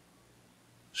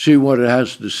 See what it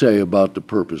has to say about the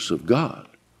purpose of God.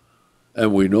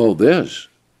 And we know this,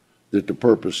 that the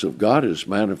purpose of God is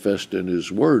manifest in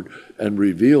his word and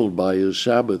revealed by his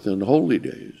Sabbath and holy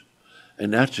days.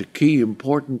 And that's a key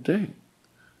important thing.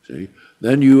 See?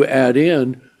 Then you add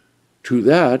in to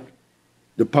that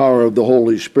the power of the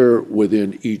Holy Spirit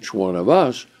within each one of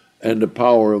us and the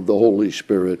power of the Holy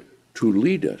Spirit to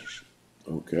lead us.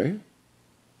 Okay?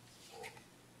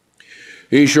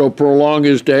 He shall prolong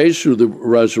his days through the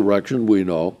resurrection, we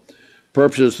know.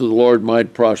 Purposes of the Lord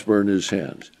might prosper in his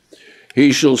hands.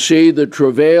 He shall see the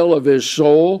travail of his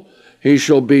soul. He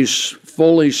shall be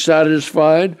fully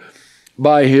satisfied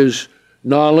by his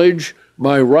knowledge.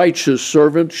 My righteous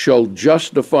servant shall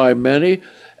justify many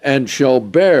and shall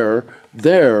bear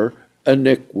their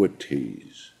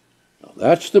iniquities. Now,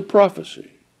 that's the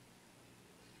prophecy.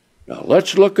 Now,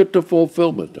 let's look at the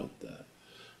fulfillment of that.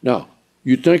 Now,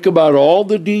 you think about all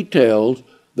the details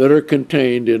that are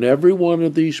contained in every one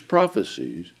of these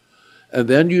prophecies, and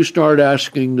then you start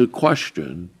asking the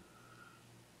question,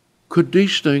 could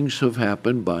these things have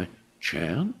happened by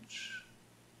chance?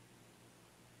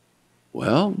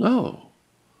 Well, no.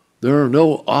 There are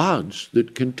no odds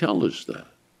that can tell us that.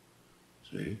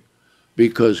 See?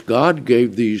 Because God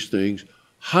gave these things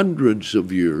hundreds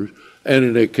of years, and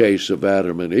in the case of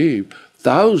Adam and Eve,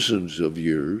 thousands of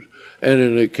years, and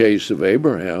in the case of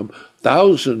Abraham,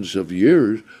 thousands of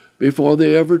years before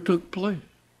they ever took place.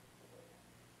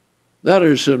 That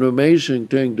is an amazing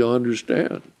thing to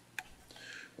understand.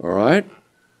 All right?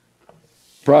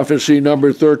 Prophecy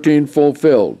number 13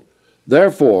 fulfilled.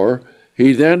 Therefore,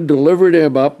 he then delivered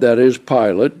him up, that is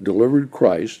Pilate, delivered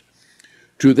Christ,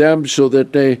 to them so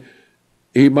that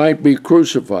he might be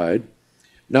crucified.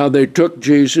 Now they took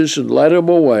Jesus and led him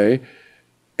away,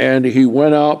 and he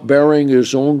went out bearing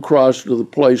his own cross to the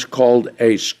place called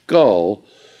a skull,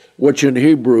 which in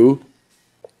Hebrew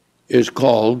is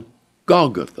called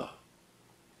Golgotha,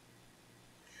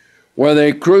 where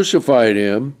they crucified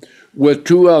him with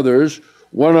two others,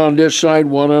 one on this side,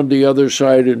 one on the other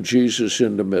side, and Jesus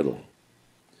in the middle.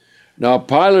 Now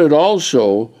Pilate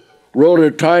also wrote a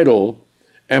title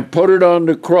and put it on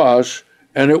the cross,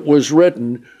 and it was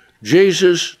written,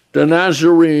 Jesus the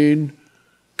Nazarene,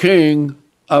 King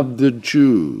of the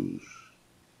Jews.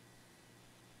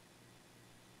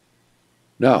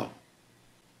 Now,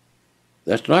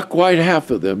 that's not quite half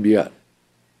of them yet.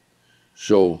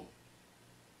 So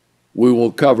we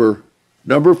will cover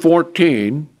number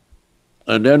 14,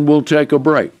 and then we'll take a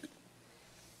break.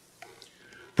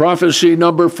 Prophecy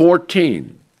number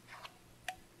 14.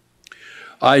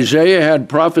 Isaiah had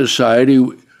prophesied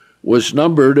he was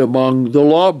numbered among the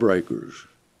lawbreakers.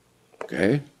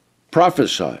 Okay?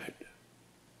 Prophesied.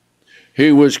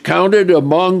 He was counted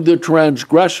among the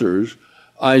transgressors,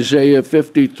 Isaiah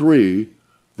 53,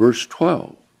 verse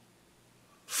 12.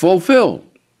 Fulfilled.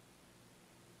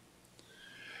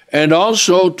 And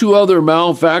also 2 other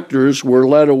malefactors were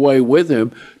led away with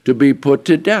him to be put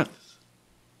to death.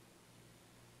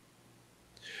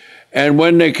 And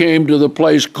when they came to the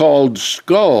place called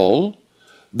Skull,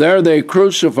 there they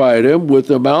crucified him with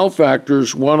the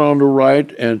malefactors, one on the right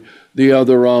and the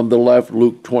other on the left,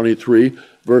 Luke 23,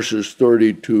 verses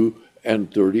 32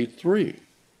 and 33.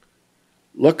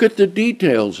 Look at the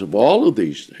details of all of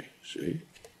these things, see?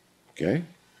 Okay?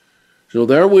 So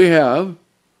there we have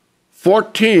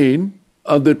 14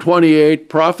 of the 28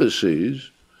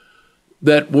 prophecies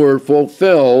that were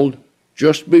fulfilled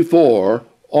just before,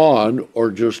 on,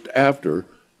 or just after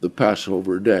the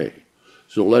Passover day.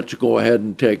 So let's go ahead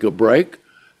and take a break,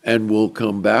 and we'll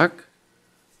come back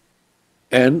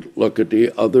and look at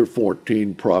the other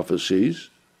 14 prophecies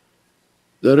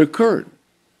that occurred.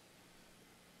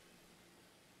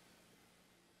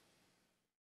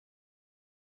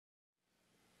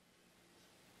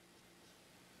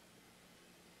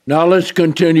 Now let's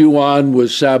continue on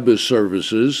with Sabbath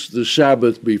services, the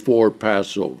Sabbath before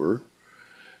Passover.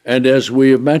 And as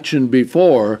we have mentioned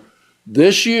before,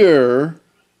 this year,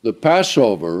 the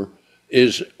Passover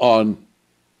is on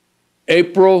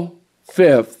April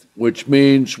 5th, which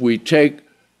means we take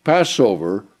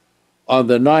Passover on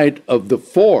the night of the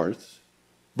 4th,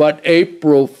 but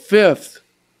April 5th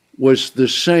was the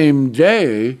same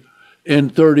day in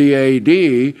 30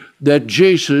 AD that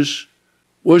Jesus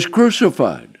was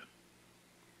crucified.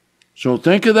 So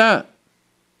think of that.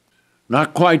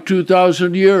 Not quite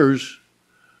 2,000 years,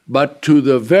 but to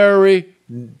the very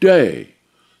day.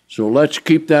 So let's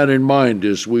keep that in mind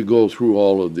as we go through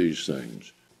all of these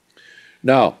things.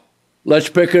 Now, let's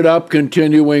pick it up,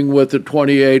 continuing with the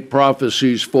 28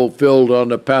 prophecies fulfilled on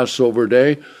the Passover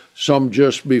day, some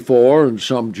just before and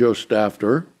some just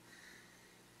after.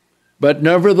 But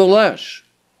nevertheless,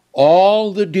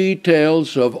 all the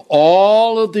details of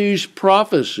all of these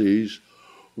prophecies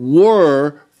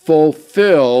were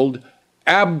fulfilled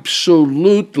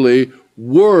absolutely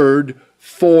word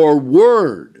for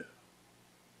word.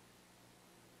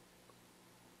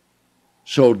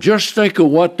 So just think of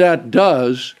what that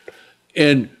does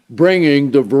in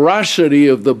bringing the veracity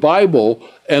of the Bible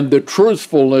and the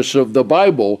truthfulness of the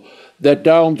Bible, that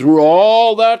down through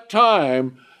all that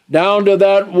time, down to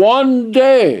that one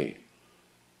day,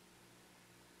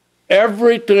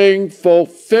 everything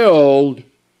fulfilled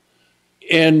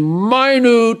in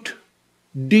minute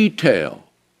detail.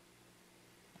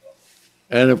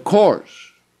 And of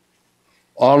course,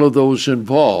 all of those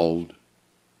involved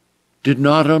did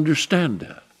not understand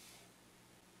that.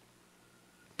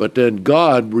 But then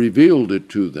God revealed it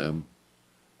to them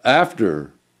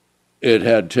after it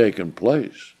had taken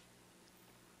place.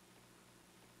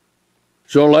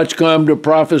 So let's come to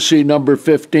prophecy number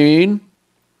 15,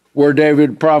 where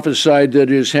David prophesied that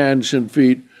his hands and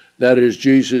feet, that is,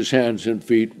 Jesus' hands and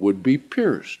feet, would be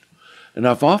pierced. And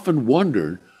I've often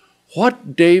wondered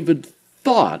what David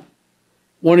thought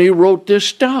when he wrote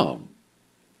this down.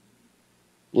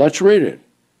 Let's read it.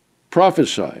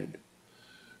 Prophesied.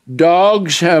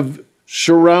 Dogs have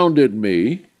surrounded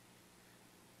me.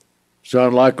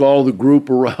 Sound like all the group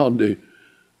around the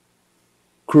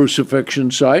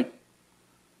crucifixion site.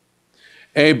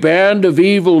 A band of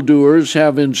evildoers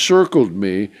have encircled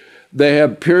me. They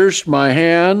have pierced my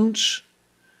hands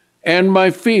and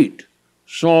my feet.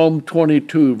 Psalm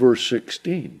 22, verse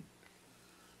 16.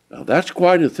 Now that's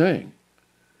quite a thing.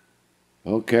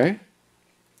 Okay?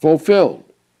 Fulfilled.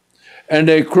 And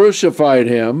they crucified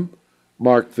him,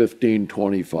 Mark 15,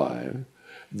 25.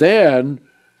 Then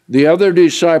the other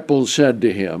disciples said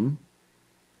to him,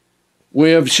 we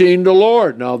have seen the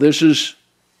Lord. Now this is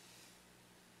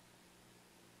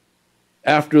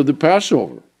after the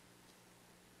Passover.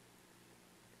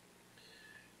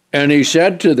 And he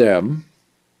said to them,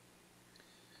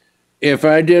 if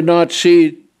I did not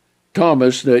see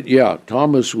Thomas,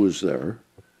 Thomas was there.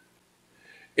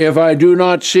 If I do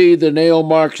not see the nail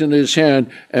marks in his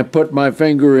hand and put my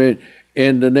finger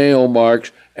in the nail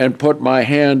marks and put my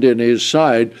hand in his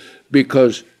side,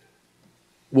 because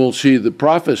we'll see the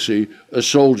prophecy, a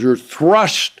soldier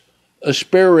thrust a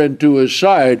spear into his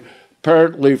side,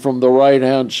 apparently from the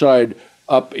right-hand side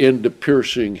up into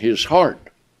piercing his heart,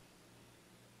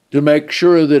 to make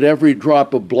sure that every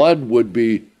drop of blood would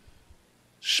be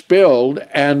spilled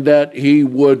and that he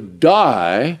would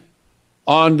die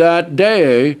on that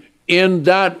day in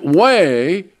that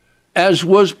way as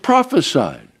was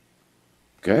prophesied.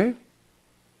 Okay?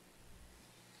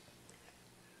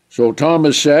 So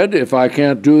Thomas said, if I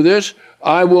can't do this,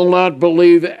 I will not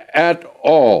believe at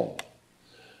all.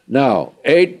 Now,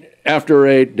 after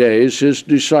 8 days, his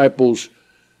disciples,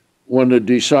 when the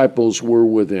disciples were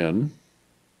within,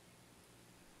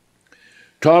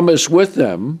 Thomas with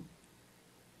them,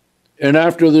 and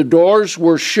after the doors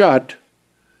were shut,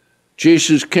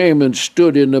 Jesus came and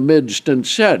stood in the midst and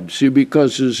said, see,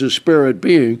 because as a spirit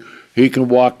being, he can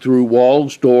walk through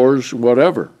walls, doors,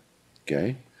 whatever,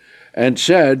 okay, and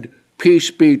said, peace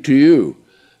be to you.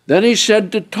 Then he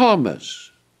said to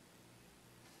Thomas,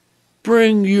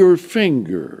 bring your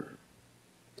finger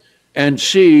and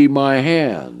see my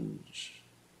hands.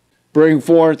 Bring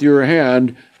forth your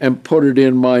hand and put it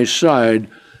in my side,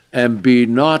 and be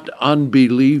not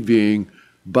unbelieving,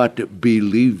 but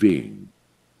believing.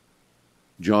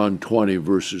 John 20,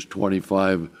 verses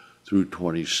 25 through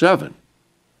 27.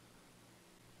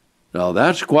 Now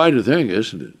that's quite a thing,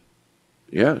 isn't it?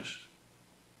 Yes.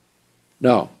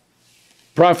 Now,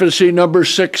 prophecy number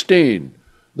 16.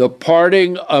 The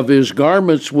parting of his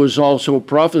garments was also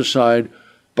prophesied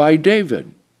by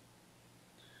David.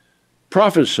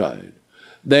 Prophesied.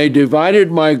 They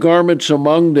divided my garments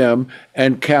among them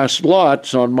and cast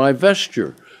lots on my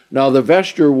vesture. Now the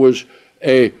vesture was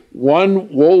a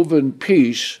one woven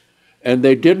piece, and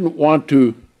they didn't want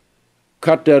to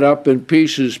cut that up in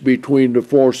pieces between the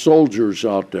four soldiers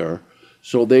out there,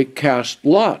 so they cast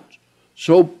lots.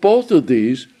 So both of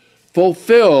these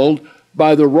fulfilled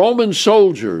by the Roman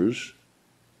soldiers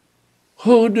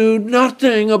who knew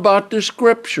nothing about the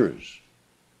scriptures.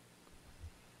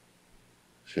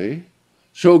 See?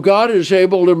 So God is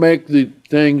able to make the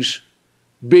things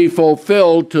be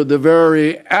fulfilled to the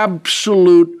very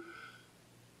absolute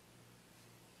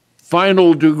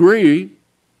final degree,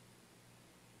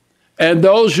 and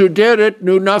those who did it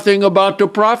knew nothing about the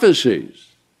prophecies.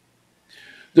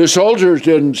 The soldiers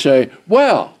didn't say,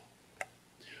 well,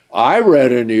 I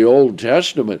read in the Old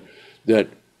Testament that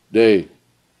they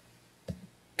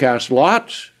cast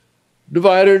lots,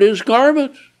 divided his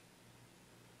garments.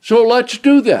 So let's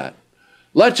do that.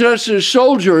 Let's us as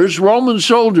soldiers, Roman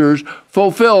soldiers,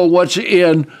 fulfill what's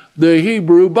in the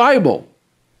Hebrew Bible.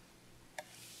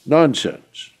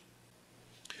 Nonsense.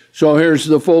 So here's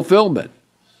the fulfillment.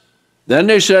 Then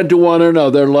they said to one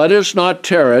another, let us not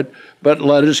tear it, but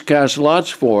let us cast lots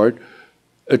for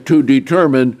it to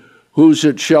determine whose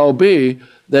it shall be,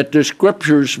 that the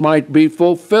scriptures might be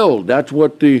fulfilled. That's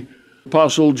what the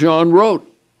Apostle John wrote.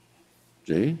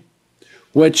 See?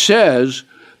 Which says,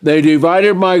 they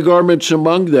divided my garments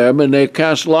among them, and they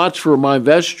cast lots for my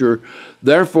vesture.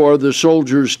 Therefore the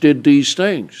soldiers did these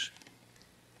things.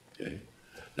 Okay.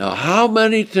 Now, how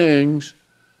many things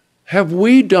have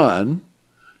we done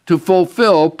to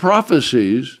fulfill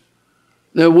prophecies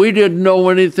that we didn't know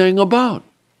anything about?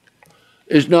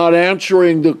 Is not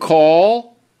answering the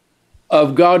call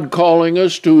of God calling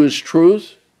us to his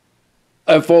truth,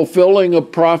 and fulfilling a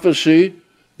prophecy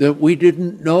that we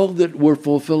didn't know that we're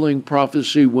fulfilling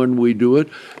prophecy when we do it,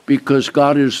 because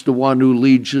God is the one who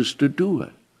leads us to do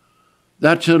it.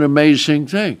 That's an amazing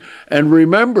thing. And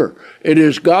remember, it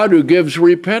is God who gives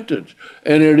repentance,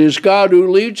 and it is God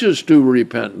who leads us to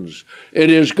repentance. It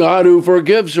is God who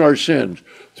forgives our sins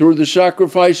through the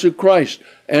sacrifice of Christ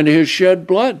and his shed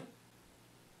blood,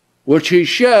 which he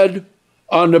shed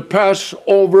on the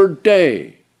Passover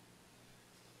day.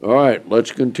 All right,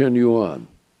 let's continue on.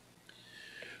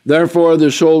 Therefore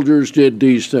the soldiers did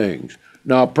these things.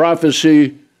 Now,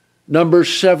 prophecy number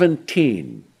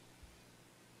 17.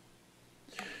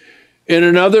 In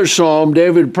another psalm,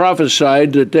 David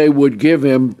prophesied that they would give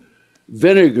him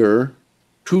vinegar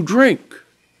to drink.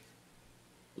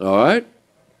 All right?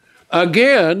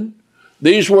 Again,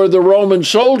 these were the Roman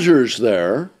soldiers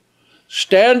there,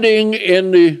 standing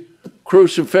in the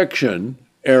crucifixion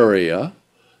area.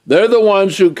 They're the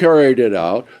ones who carried it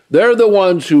out. They're the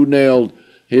ones who nailed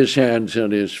his hands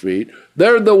and his feet.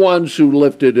 They're the ones who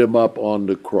lifted him up on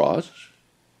the cross.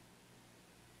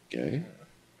 Okay.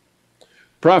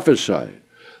 Prophesied.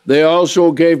 They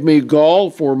also gave me gall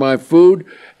for my food,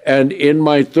 and in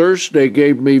my thirst they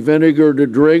gave me vinegar to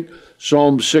drink.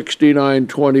 Psalm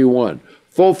 69:21.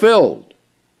 Fulfilled.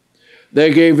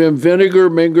 They gave him vinegar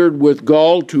mingled with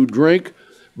gall to drink,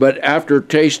 but after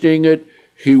tasting it,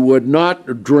 he would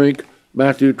not drink.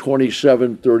 Matthew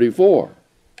 27:34.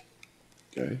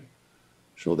 Okay.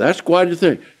 So that's quite a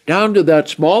thing. Down to that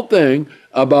small thing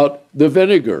about the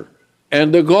vinegar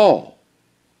and the gall.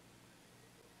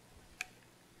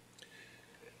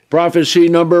 Prophecy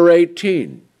number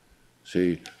 18.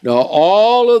 See, now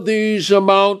all of these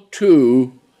amount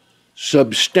to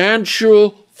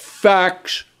substantial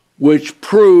facts which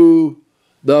prove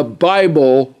the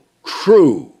Bible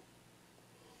true.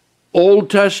 Old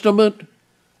Testament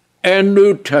and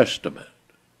New Testament.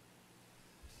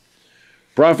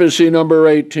 Prophecy number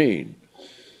 18.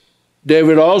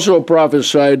 David also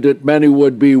prophesied that many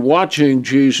would be watching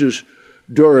Jesus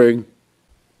during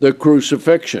the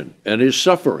crucifixion and his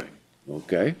suffering.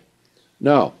 Okay?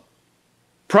 Now,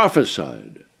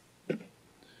 prophesied.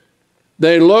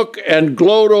 They look and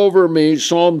gloat over me,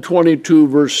 Psalm 22,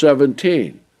 verse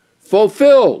 17.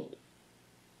 Fulfilled.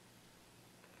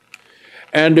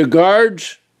 And the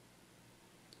guards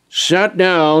sat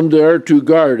down there to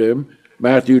guard him,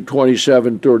 Matthew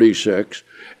 27:36,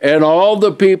 and all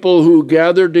the people who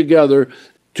gathered together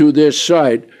to this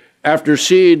sight, after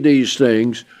seeing these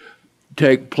things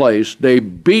take place, they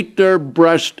beat their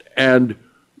breast and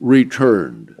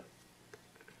returned.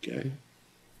 Okay?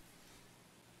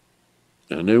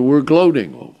 And they were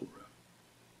gloating over it.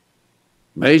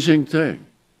 Amazing thing.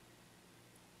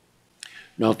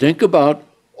 Now think about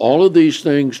all of these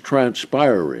things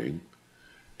transpiring,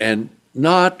 and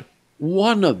not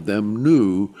one of them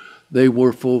knew they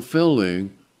were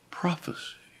fulfilling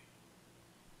prophecy.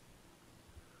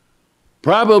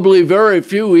 Probably very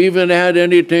few even had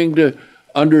anything to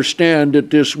understand that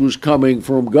this was coming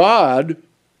from God.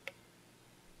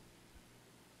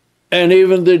 And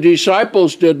even the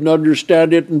disciples didn't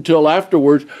understand it until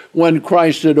afterwards, when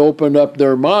Christ had opened up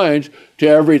their minds to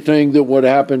everything that would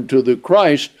happen to the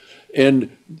Christ in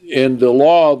the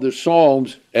law of the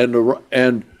Psalms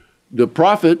and the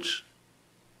prophets.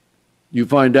 You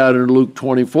find out in Luke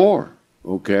 24,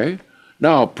 okay?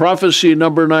 Now, prophecy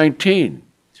number 19.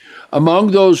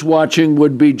 Among those watching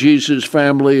would be Jesus'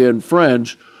 family and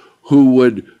friends who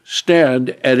would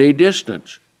stand at a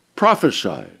distance,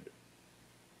 prophesied.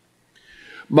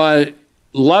 My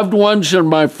loved ones and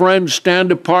my friends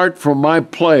stand apart from my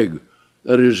plague,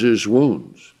 that is his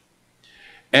wounds.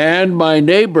 And my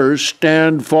neighbors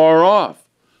stand far off,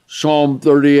 Psalm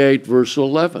 38, verse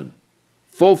 11,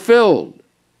 fulfilled.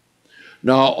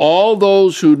 Now all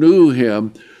those who knew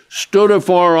him stood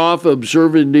afar off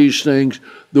observing these things,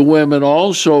 the women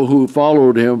also who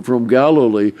followed him from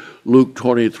Galilee, Luke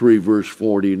 23, verse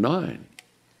 49.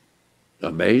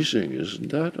 Amazing, isn't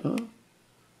that, huh?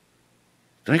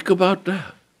 Think about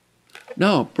that.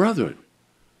 Now, brethren,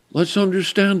 let's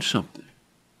understand something.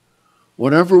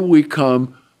 Whenever we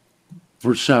come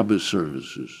for Sabbath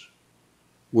services,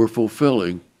 we're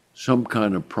fulfilling some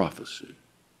kind of prophecy.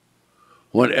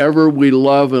 Whenever we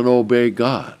love and obey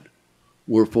God,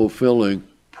 we're fulfilling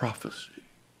prophecy.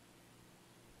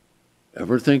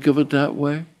 Ever think of it that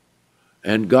way?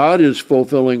 And God is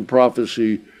fulfilling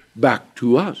prophecy back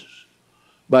to us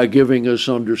by giving us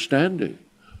understanding,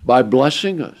 by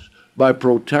blessing us, by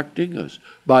protecting us,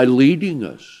 by leading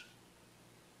us,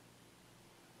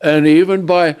 and even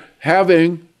by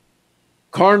having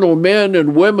carnal men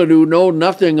and women who know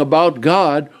nothing about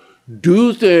God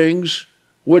do things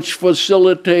which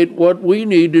facilitate what we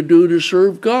need to do to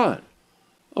serve God.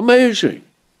 Amazing.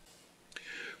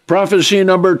 Prophecy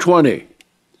number 20.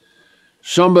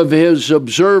 Some of his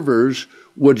observers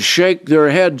would shake their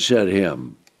heads at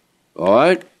him. All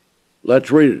right?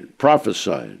 Let's read it.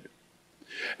 Prophesied.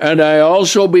 And I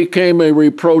also became a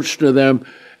reproach to them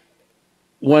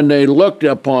when they looked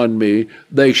upon me.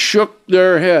 They shook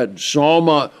their heads.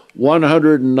 Psalm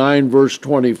 109, verse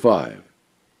 25.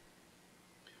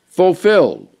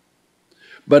 Fulfilled.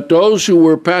 But those who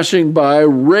were passing by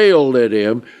railed at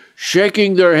him,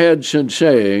 shaking their heads and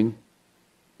saying,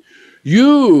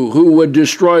 you who would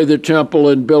destroy the temple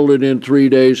and build it in 3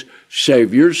 days,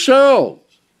 save yourselves.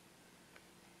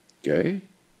 Okay?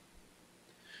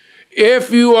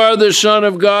 If you are the Son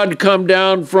of God, come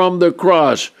down from the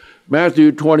cross.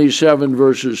 Matthew 27,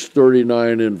 verses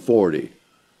 39 and 40.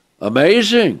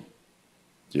 Amazing.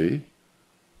 See?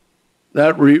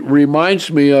 That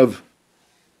reminds me of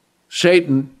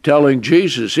Satan telling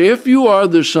Jesus, if you are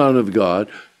the Son of God,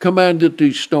 command that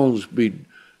these stones be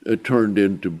turned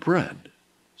into bread.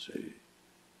 See?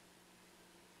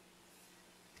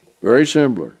 Very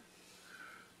similar.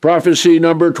 Prophecy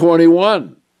number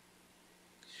 21.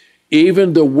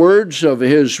 Even the words of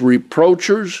his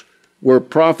reproachers were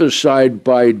prophesied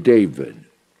by David.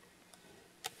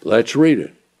 Let's read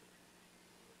it.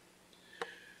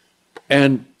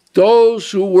 And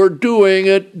those who were doing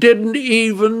it didn't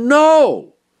even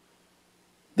know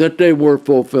that they were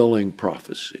fulfilling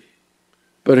prophecy.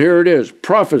 But here it is,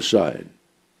 prophesied.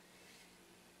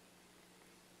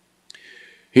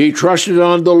 He trusted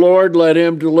on the Lord, let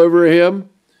him deliver him.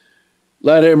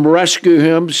 Let him rescue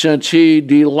him, since he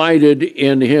delighted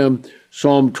in him.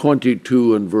 Psalm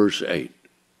 22 and verse 8.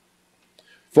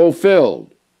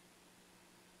 Fulfilled.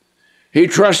 He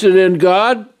trusted in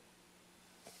God.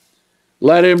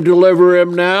 Let him deliver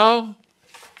him now,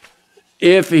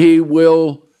 if he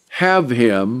will have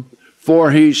him.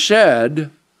 For he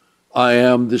said, I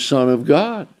am the Son of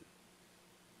God.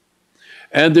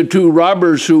 And the two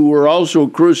robbers who were also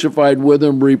crucified with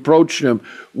him reproached him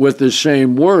with the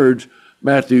same words.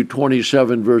 Matthew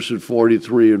 27, verses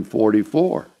 43 and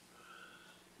 44.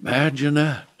 Imagine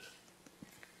that.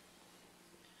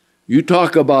 You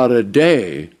talk about a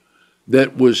day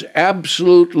that was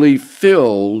absolutely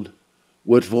filled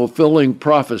with fulfilling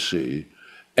prophecy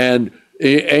and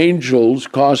angels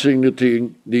causing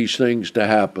these things to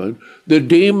happen, the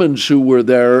demons who were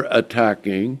there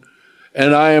attacking,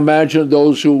 and I imagine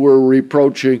those who were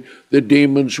reproaching, the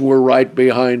demons were right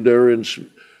behind them,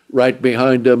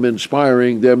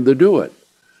 inspiring them to do it.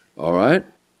 All right?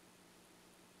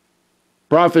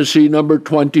 Prophecy number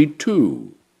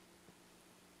 22.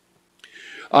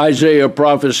 Isaiah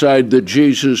prophesied that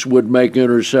Jesus would make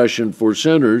intercession for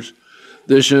sinners.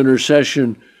 This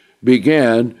intercession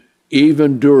began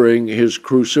even during his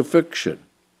crucifixion.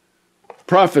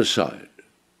 Prophesied.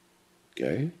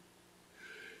 Okay?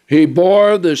 He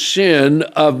bore the sin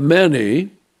of many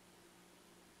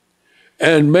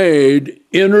and made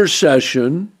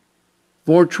intercession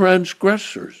for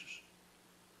transgressors.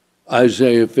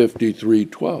 Isaiah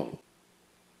 53:12.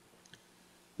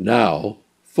 Now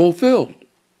fulfilled.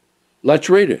 Let's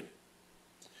read it.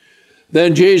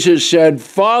 Then Jesus said,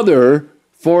 Father,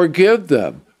 forgive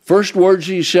them. First words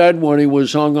he said when he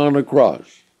was hung on a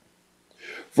cross.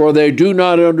 For they do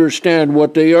not understand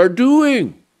what they are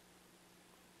doing.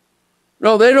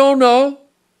 No, they don't know.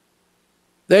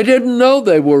 They didn't know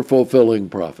they were fulfilling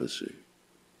prophecy.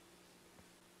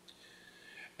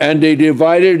 And he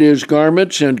divided his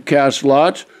garments and cast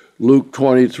lots. Luke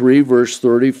 23, verse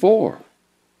 34.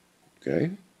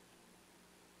 Okay?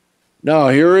 Now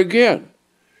here again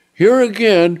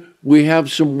we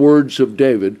have some words of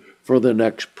David for the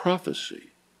next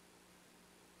prophecy.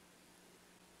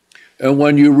 And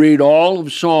when you read all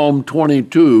of Psalm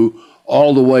 22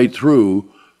 all the way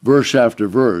through, verse after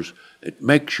verse, it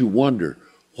makes you wonder,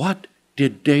 what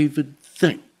did David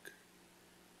think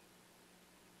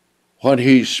when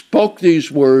he spoke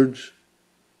these words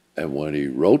and when he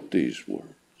wrote these words?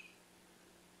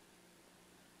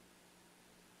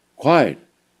 Quite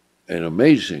an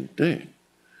amazing thing.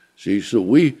 See, so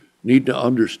we need to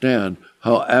understand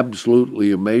how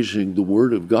absolutely amazing the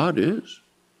Word of God is.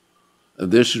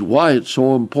 And this is why it's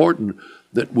so important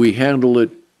that we handle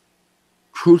it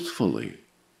truthfully,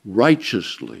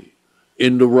 righteously,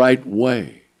 in the right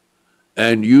way,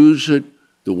 and use it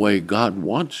the way God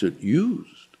wants it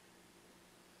used.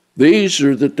 These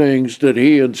are the things that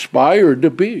he inspired to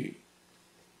be.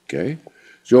 Okay?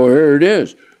 So here it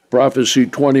is. Prophecy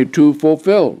 22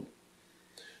 fulfilled.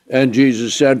 And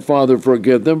Jesus said, Father,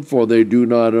 forgive them, for they do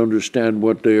not understand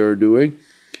what they are doing.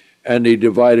 And he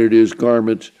divided his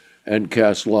garments and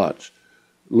cast lots.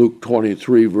 Luke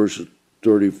 23, verse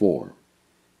 34.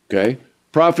 Okay?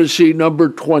 Prophecy number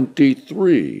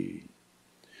 23.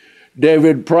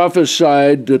 David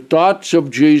prophesied the thoughts of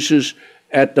Jesus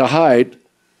at the height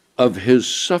of his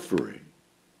suffering.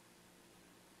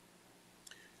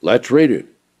 Let's read it.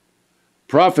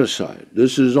 Prophesied.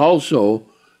 This is also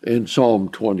in Psalm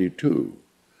 22.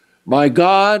 My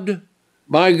God,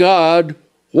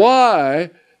 why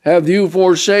have you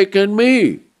forsaken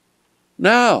me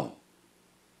now?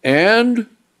 And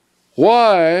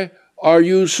why are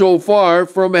you so far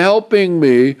from helping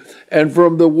me and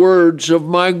from the words of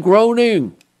my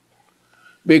groaning?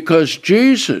 Because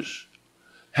Jesus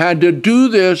had to do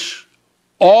this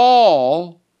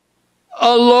all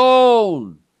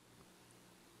alone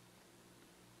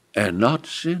and not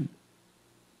sin.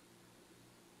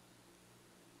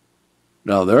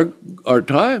 Now, there are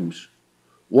times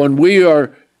when we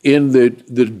are in the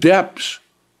depths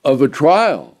of a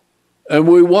trial and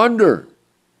we wonder,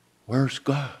 where's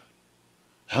God?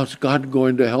 How's God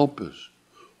going to help us?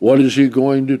 What is he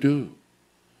going to do?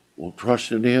 Well,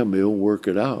 trust in him. He'll work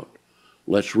it out.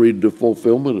 Let's read the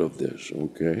fulfillment of this,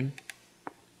 okay?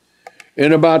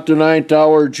 In about the 9th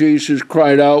hour, Jesus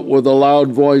cried out with a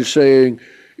loud voice, saying,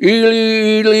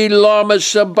 Eli, Eli, lama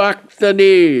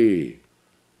sabachthani.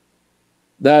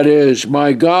 That is,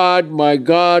 my God,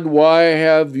 why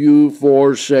have you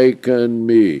forsaken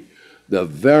me? The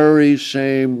very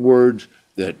same words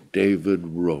that David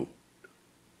wrote.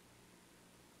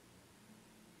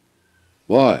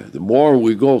 Why? The more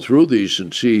we go through these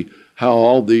and see how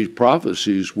all these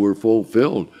prophecies were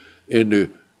fulfilled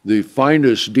in the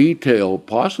finest detail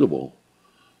possible,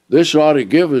 this ought to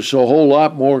give us a whole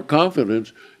lot more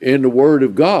confidence in the Word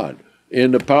of God,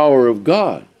 in the power of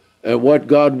God, and what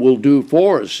God will do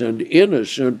for us and in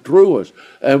us and through us,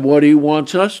 and what he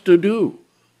wants us to do.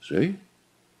 See?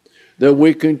 That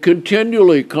we can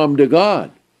continually come to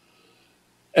God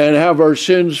and have our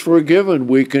sins forgiven.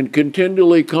 We can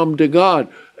continually come to God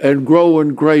and grow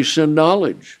in grace and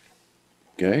knowledge.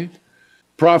 Okay?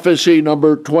 Prophecy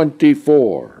number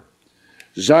 24.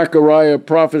 Zechariah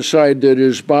prophesied that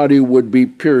his body would be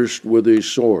pierced with a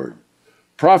sword.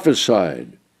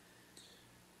 Prophesied.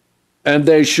 And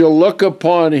they shall look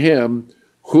upon him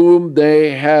whom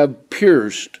they have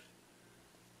pierced.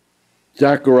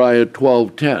 Zechariah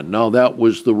 12:10. Now that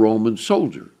was the Roman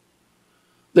soldier.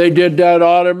 They did that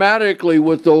automatically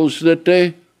with those that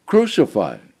they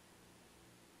crucified.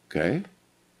 Okay?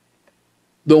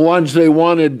 The ones they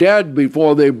wanted dead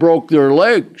before they broke their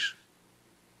legs.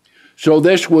 So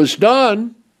this was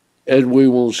done, as we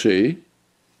will see,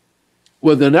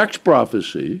 with the next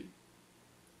prophecy.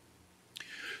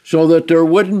 so that there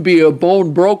wouldn't be a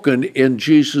bone broken in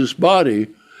Jesus' body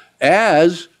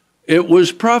as it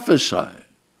was prophesied.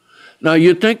 Now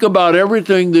you think about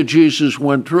everything that Jesus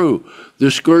went through, the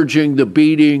scourging, the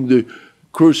beating, the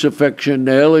crucifixion,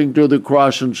 nailing to the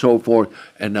cross and so forth,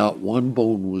 and not one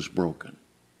bone was broken.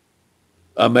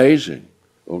 Amazing,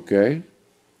 okay?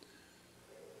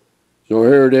 So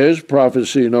here it is,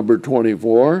 prophecy number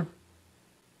 24.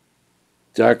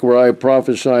 Zechariah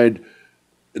prophesied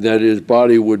that his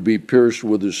body would be pierced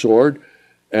with a sword,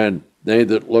 and they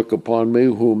that look upon me,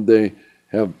 whom they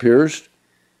have pierced,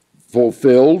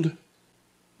 fulfilled.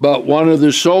 But one of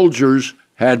the soldiers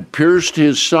had pierced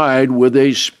his side with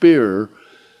a spear,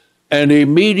 and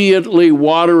immediately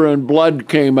water and blood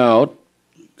came out.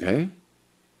 Okay?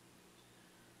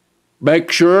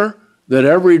 Make sure that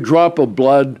every drop of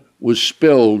blood was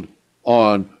spilled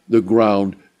on the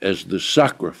ground as the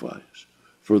sacrifice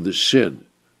for the sin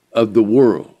of the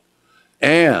world.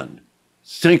 And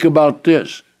think about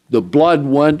this. The blood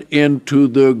went into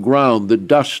the ground, the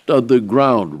dust of the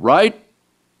ground, right?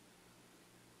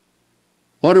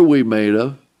 What are we made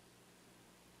of?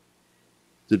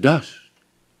 The dust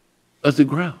of the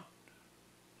ground.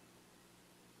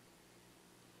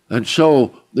 And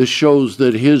so this shows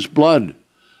that his blood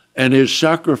and his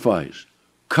sacrifice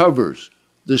covers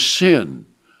the sin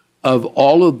of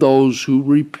all of those who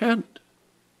repent.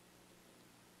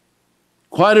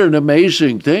 Quite an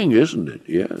amazing thing, isn't it?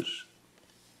 Yes.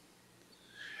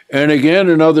 And again,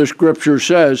 another scripture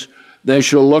says, they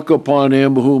shall look upon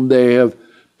him whom they have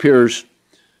pierced,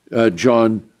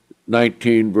 John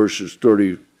 19, verses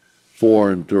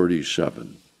 34 and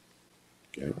 37.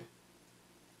 Okay.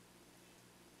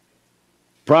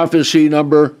 Prophecy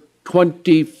number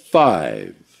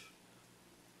 25.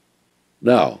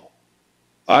 Now,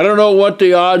 I don't know what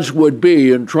the odds would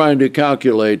be in trying to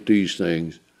calculate these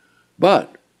things,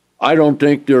 but I don't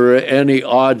think there are any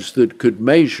odds that could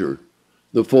measure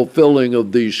the fulfilling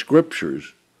of these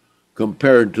scriptures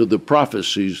compared to the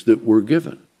prophecies that were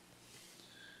given.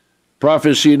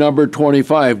 Prophecy number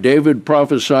 25, David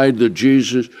prophesied that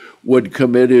Jesus would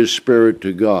commit his spirit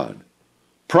to God.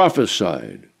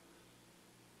 Prophesied,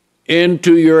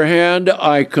 into your hand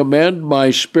I commend my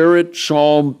spirit,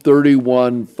 Psalm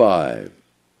 31:5.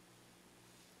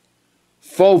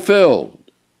 Fulfilled.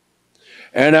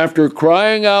 And after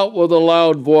crying out with a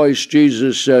loud voice,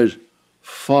 Jesus says,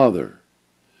 Father,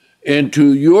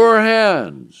 into your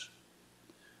hands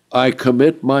I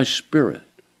commit my spirit.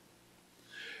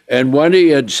 And when he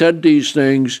had said these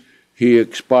things, he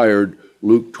expired,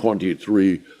 Luke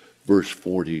 23, verse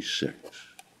 46.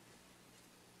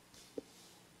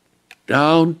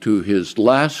 Down to his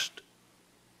last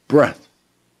breath.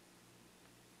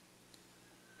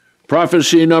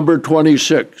 Prophecy number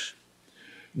 26.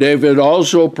 David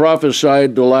also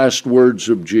prophesied the last words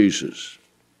of Jesus.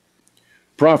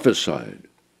 Prophesied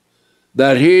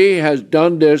that he has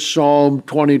done this, Psalm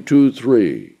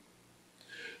 22:3.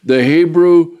 The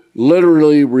Hebrew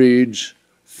literally reads,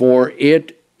 for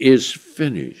it is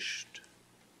finished.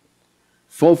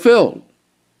 Fulfilled.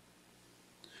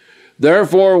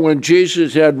 Therefore, when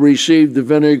Jesus had received the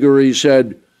vinegar, he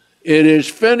said, it is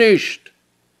finished.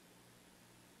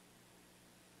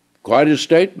 Quite a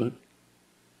statement.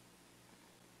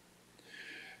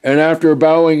 And after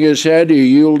bowing his head, he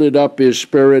yielded up his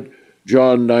spirit,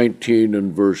 John 19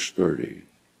 and verse 30.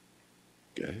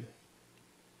 Okay.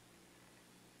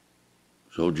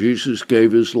 So Jesus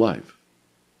gave his life.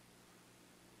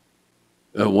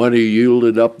 And when he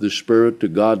yielded up the spirit to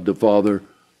God the Father,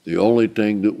 the only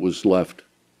thing that was left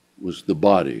was the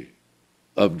body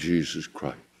of Jesus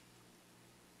Christ,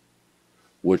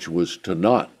 which was to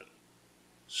not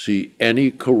see any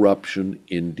corruption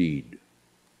indeed.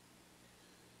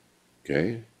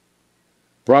 Okay?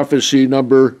 Prophecy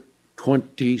number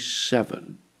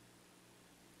 27.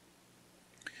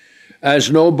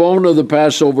 As no bone of the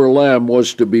Passover lamb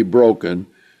was to be broken,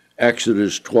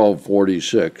 Exodus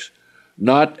 12:46,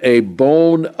 not a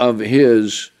bone of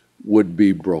his would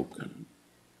be broken.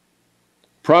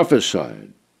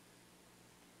 Prophesied.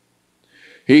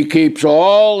 He keeps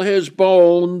all his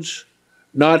bones,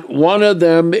 not one of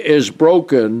them is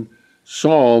broken,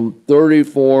 Psalm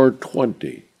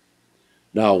 34:20.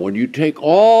 Now, when you take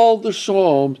all the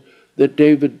Psalms that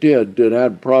David did that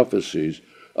had prophecies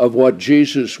of what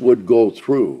Jesus would go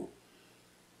through,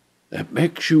 that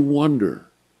makes you wonder,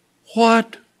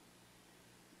 what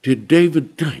did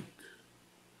David think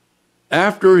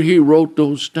after he wrote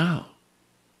those down?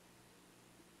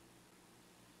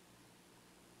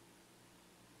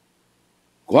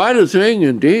 Quite a thing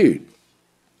indeed.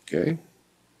 Okay?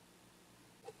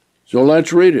 So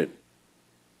let's read it.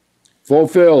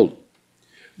 Fulfilled.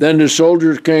 Then the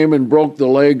soldiers came and broke the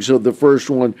legs of the first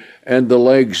one and the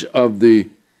legs of the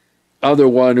other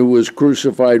one who was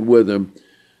crucified with him.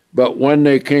 But when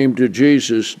they came to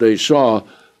Jesus, they saw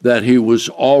that he was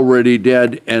already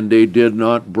dead, and they did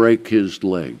not break his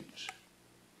legs.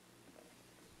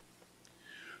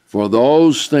 For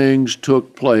those things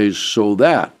took place so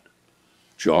that,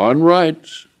 John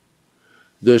writes,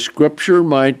 the scripture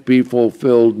might be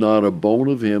fulfilled, not a bone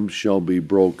of him shall be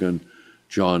broken.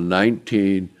 John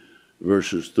 19,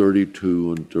 verses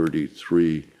 32 and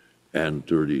 33 and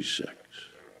 36.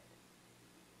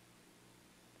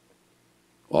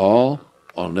 All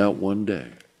on that one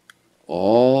day.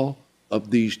 All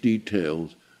of these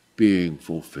details being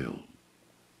fulfilled.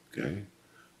 Okay?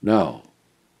 Now,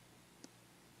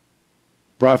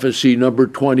 prophecy number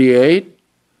 28.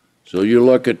 So you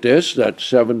look at this, that's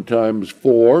 7 times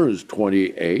 4 is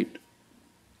 28.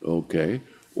 Okay?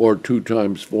 Or 2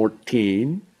 times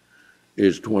 14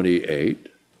 is 28.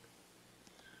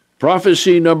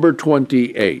 Prophecy number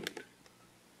 28.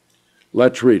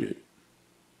 Let's read it.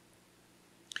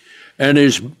 And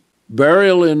his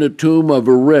burial in the tomb of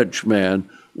a rich man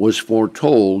was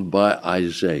foretold by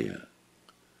Isaiah.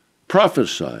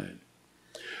 Prophesied.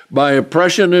 By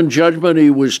oppression and judgment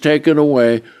he was taken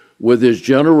away with his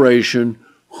generation,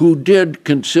 who did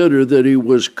consider that he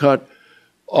was cut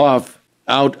off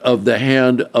out of the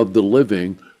hand of the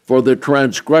living. For the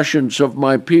transgressions of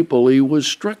my people he was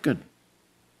stricken.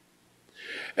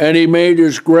 And he made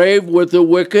his grave with the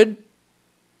wicked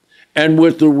and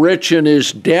with the rich in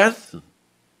his death,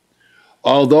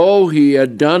 although he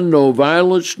had done no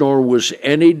violence, nor was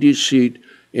any deceit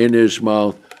in his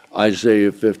mouth.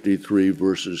 Isaiah 53,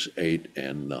 verses 8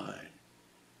 and 9.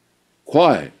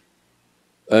 Quite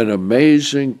an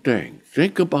amazing thing.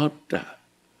 Think about that.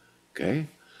 Okay?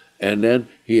 And then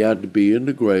he had to be in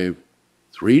the grave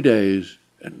 3 days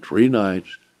and 3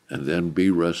 nights and then be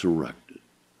resurrected.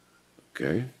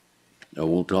 Okay? Now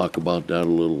we'll talk about that a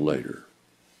little later.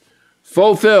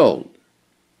 Fulfilled.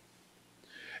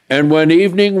 And when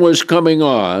evening was coming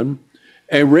on,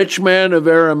 a rich man of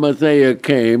Arimathea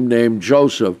came, named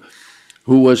Joseph,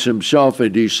 who was himself a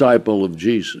disciple of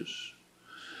Jesus.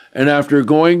 And after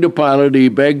going to Pilate, he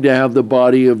begged to have the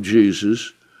body of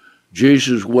Jesus.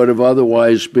 Jesus would have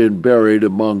otherwise been buried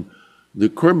among the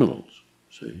criminals.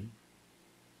 See?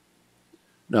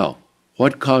 Now,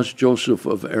 what caused Joseph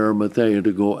of Arimathea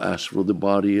to go ask for the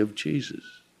body of Jesus?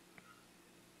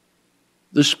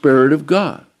 The Spirit of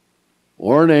God,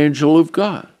 or an angel of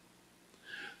God.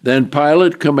 Then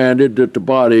Pilate commanded that the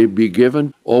body be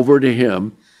given over to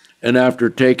him, and after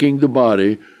taking the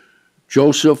body,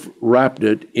 Joseph wrapped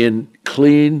it in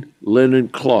clean linen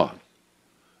cloth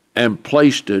and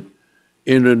placed it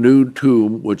in a new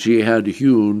tomb which he had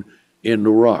hewn in the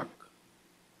rock.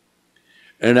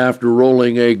 And after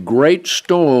rolling a great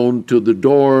stone to the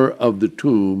door of the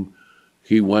tomb,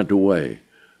 he went away.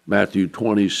 Matthew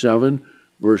 27,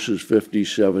 verses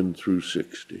 57 through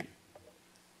 60.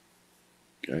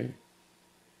 Okay?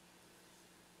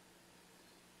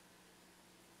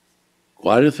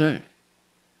 Quite a thing.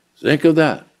 Think of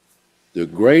that. The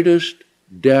greatest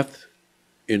death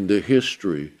in the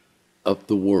history of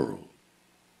the world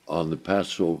on the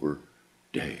Passover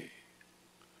day.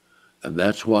 And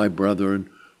that's why,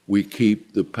 brethren, we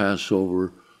keep the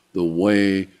Passover the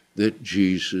way that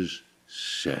Jesus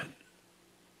said.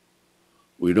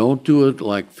 We don't do it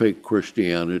like fake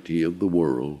Christianity of the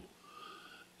world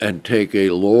and take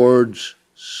a Lord's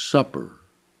Supper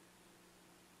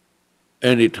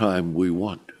anytime we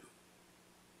want to.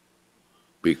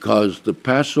 Because the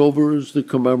Passover is the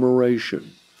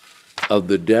commemoration of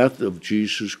the death of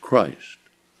Jesus Christ,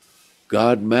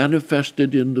 God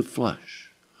manifested in the flesh,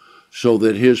 so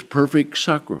that his perfect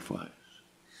sacrifice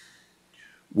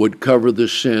would cover the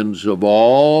sins of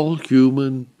all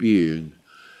human beings,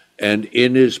 and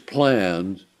in his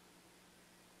plans,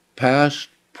 past,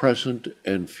 present,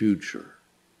 and future,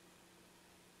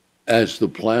 as the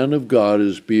plan of God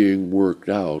is being worked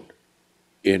out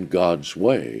in God's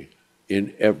way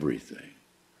in everything.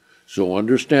 So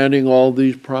understanding all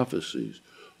these prophecies,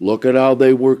 look at how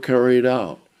they were carried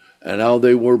out and how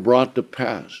they were brought to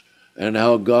pass and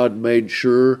how God made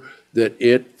sure that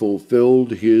it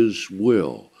fulfilled his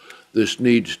will. This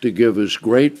needs to give us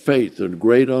great faith and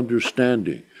great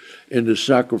understanding in the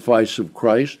sacrifice of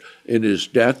Christ, in his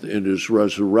death, in his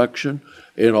resurrection,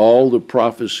 in all the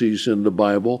prophecies in the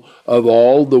Bible, of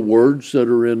all the words that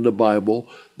are in the Bible,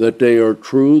 that they are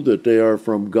true, that they are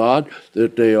from God,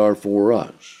 that they are for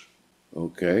us.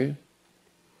 Okay?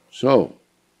 So,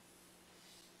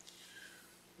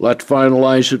 let's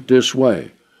finalize it this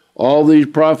way. All these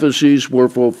prophecies were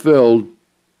fulfilled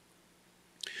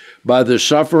by the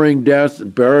suffering, death,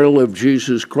 and burial of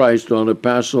Jesus Christ on a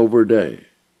Passover day.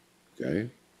 Okay?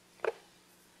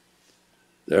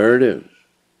 There it is.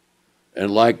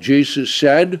 And like Jesus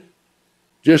said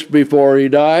just before he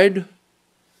died,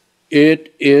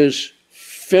 it is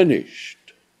finished.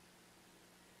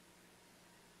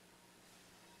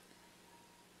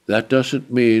 That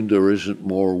doesn't mean there isn't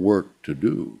more work to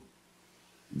do.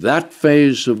 That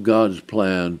phase of God's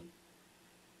plan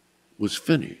was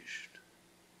finished.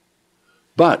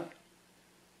 But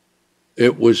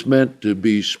it was meant to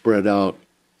be spread out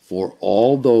for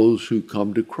all those who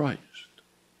come to Christ.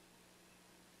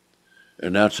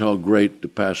 And that's how great the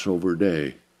Passover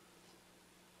day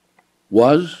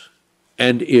was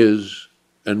and is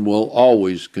and will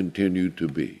always continue to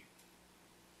be.